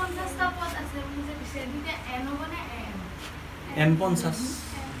 N50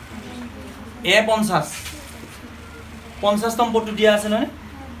 A50 50তম পদটো দিয়া আছে নহয়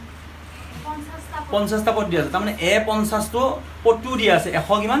 50টা পদ দিয়া আছে তাৰমানে A50টো পদটো দিয়া আছে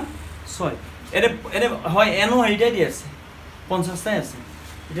 100 কিমান 6 এনে হয় এনো হেৰিটাই দিয়া আছে 50টাই আছে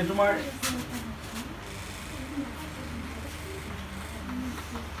এতিয়া তোমাৰ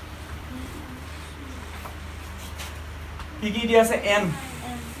কি দিয়া আছে N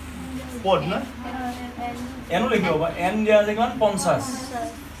পদ না এনো লিখিব বা N দিয়া আছে কিমান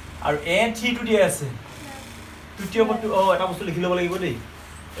 50 আৰু A3 টো দিয়া আছে তৃতীয় পদটো এটা বস্তু লিখি ল'ব লাগিব দেই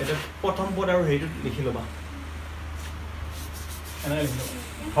এটা প্ৰথম পদ আৰু হেৰিটো লিখি ল'বা এনেকৈ লিখি ল'বা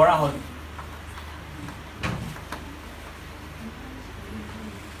ধৰা হ'ল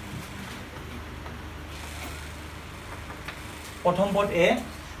প্ৰথম পদ A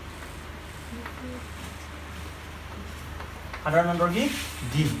সাধাৰণ নম্বৰ কি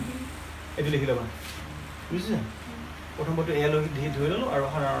D এইটো লিখি ল'বা বুজিছে প্ৰথম পদটো A লৈ D ধৰি ল'লো আৰু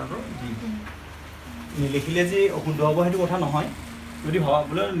সাধাৰণ নম্বৰ D নিলিখিলে যে অশুদ্ধ হ'ব সেইটো কথা নহয় যদি ভাবা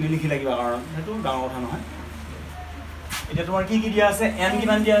বোলে নিলিখিলে কিবা কাৰণ সেইটো ডাঙৰ কথা নহয় এতিয়া তোমাৰ কি দিয়া আছে n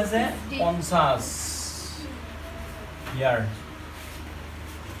কিমান দিয়া আছে 50 ইয়াৰ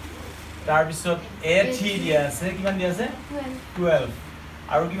তাৰ পিছত A3 দিয়া আছে কিমান দিয়া আছে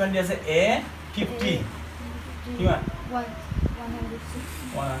 12 আৰু কিমান দিয়া আছে A50 কিমান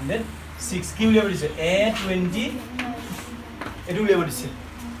 106 কি উলিয়াব দিছে A20 এটো উলিয়াব দিছে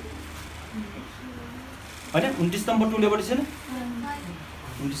হয় না 29 নম্বৰটো উলিয়াব দিছে নে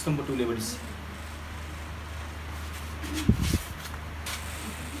 29 নম্বৰটো উলিয়াব দিছে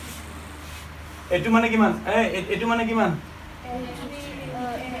এটো মানে কিমান এটো মানে কিমান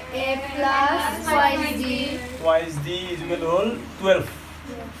A plus twice D is equal to 12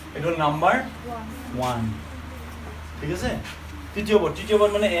 এটো নাম্বার 1 ঠিক আছে তৃতীয় পদ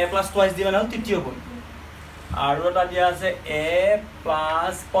মানে A plus twice D মানে হল তৃতীয় পদ আৰু এটা দিয়া আছে A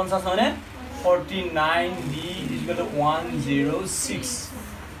plus 50 মানে 49 D is equal to 106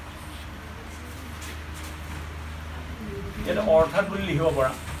 এটা অর্থাৎ বুলি লিখিব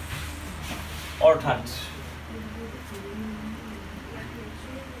পাৰা অৰ্থাৎ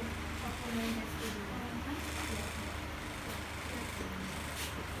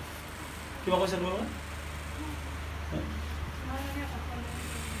কিবা কৈছে তোমালোকে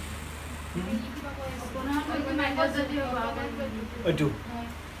এইটো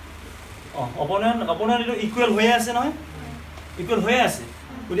অপোনেন্ট এইটো ইকুৱেল হৈ আছে নহয় ইকুৱেল হৈ আছে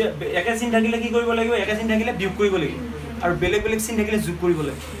গতিকে একে চিন থাকিলে কি কৰিব লাগিব একে চিন থাকিলে বিয়োগ কৰিব লাগিব আৰু বেলেগ বেলেগ চিন থাকিলে যোগ কৰিব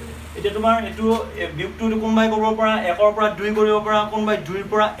লাগিব এতিয়া তোমাৰ এইটো বিয়োগটো কোনবাই কৰিব পৰা 1 ৰ পৰা 2 কৰিব পৰা কোনবাই 2 ৰ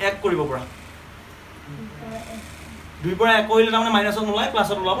পৰা 1 কৰিব পৰা 2 ৰ পৰা 1 কৰিলে তাৰমানে মাইনাছত নোলায়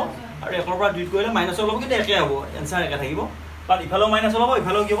প্লাছত ওলাব আৰু 1 ৰ পৰা 2 কৰিলে মাইনাছত ওলাব কিন্তু একে হ'ব এনসাৰ একে থাকিব কাৰণ ইফালেও মাইনাছ ওলাব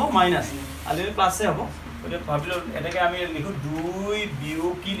ইফালেও কি হ'ব মাইনাছ আজি প্লাসে হ'ব গতিকে ভাবিলো এটাকে আমি লিখো 2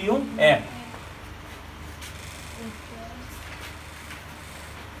 বিয়োগ কি দিও 1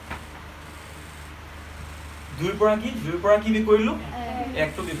 2 পৰা কি বি কৰিলো 1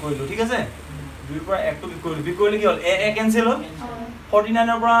 টো বি কৰিলো ঠিক আছে 2 পৰা 1 টো বি কৰিলে কি হল a কেনসেল হল 49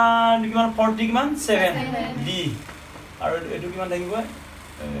 ৰ পৰা কিমান 40 কিমান 7 d আৰু এটো কিমান থাকিব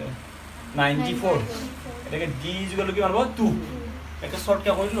 94 এটাকে d ইকুয়াল টু কিমান হ'ব 2 এটা শর্ট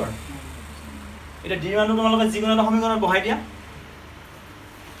কে কৰিলো আৰু এটা d মানটো তোমালোকে যিকোনো এটা সমীকৰণত বহাই দিয়া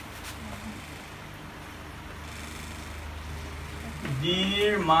d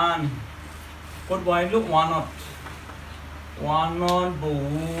ৰ মান কত বহাইলো 1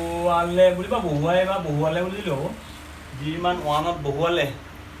 বহুৱালে বুলিবা বহুৱালে বুলি লও d ৰ মান 1 ত বহুৱালে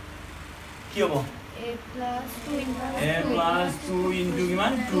কি হ'ব a plus 2 into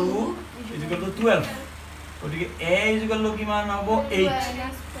কিমান 2 is equal to 12 গতিকে a is equal to কিমান হ'ব 8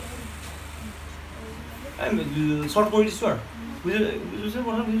 শর্ট কৰি দিছো আৰু বুজিছে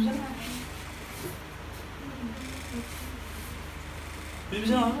কথা বুজিছে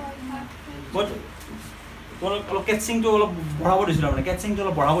বাট অলপ কেচিংটো অলপ বঢ়াব দিছিল মানে কেচিংটো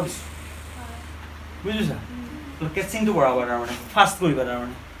অলপ বঢ়াব দিছো বুজিছা অলপ কেচিংটো বঢ়াব তাৰ মানে ফাস্ট কৰিবা তাৰ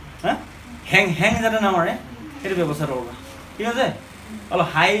মানে হা হ্যাং যাতে না মাৰে সেইটো ব্যৱস্থা কৰবা ঠিক আছে অলপ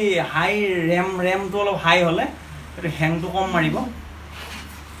হাই ৰেমটো অলপ হাই হলে সেইটো হ্যাংটো কম মাৰিব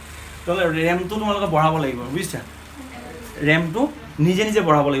তলে ৰেমটো তোমালোকে বঢ়াব লাগিব বুজিছা ৰেমটো নিজে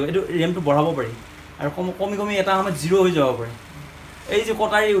বঢ়াব লাগিব এইটো ৰেমটো বঢ়াব পাৰি আৰু কমি এটা সময় 0 হৈ যাব পাৰে এই যে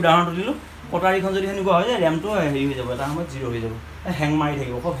কটাৰী উদাহৰণটো দিলো কটাৰীখন যদি হেনুৱা হয় যে ৰেমটো হেৰি হৈ যাব এটা সময় 0 হৈ যাব হ্যাং মাৰি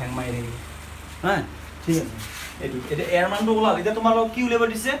থাকিব খুব হ্যাং মাৰি থাকিব হা ঠিক আছে এইটো এটা এয়াৰ মানটো ওলাল এতিয়া তোমালোক কি উলিয়াব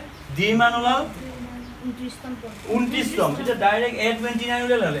দিছে ডি মান ওলাল 29 তম এটা ডাইৰেক্ট a29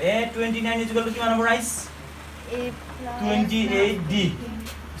 ওলাল a29 ইজ ইকুয়াল টু কিমান হ'ব ৰাইস a 28d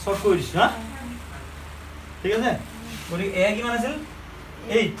শৰ্ট কৰি দিছ হা ঠিক আছে গলি a কিমান আছিল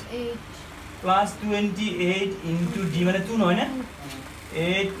 8 plus 28 into d মানে 2 নহয় না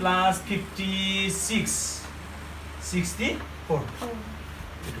 8 plus 56 64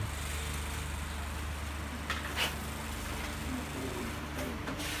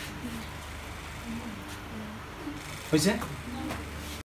 হইছে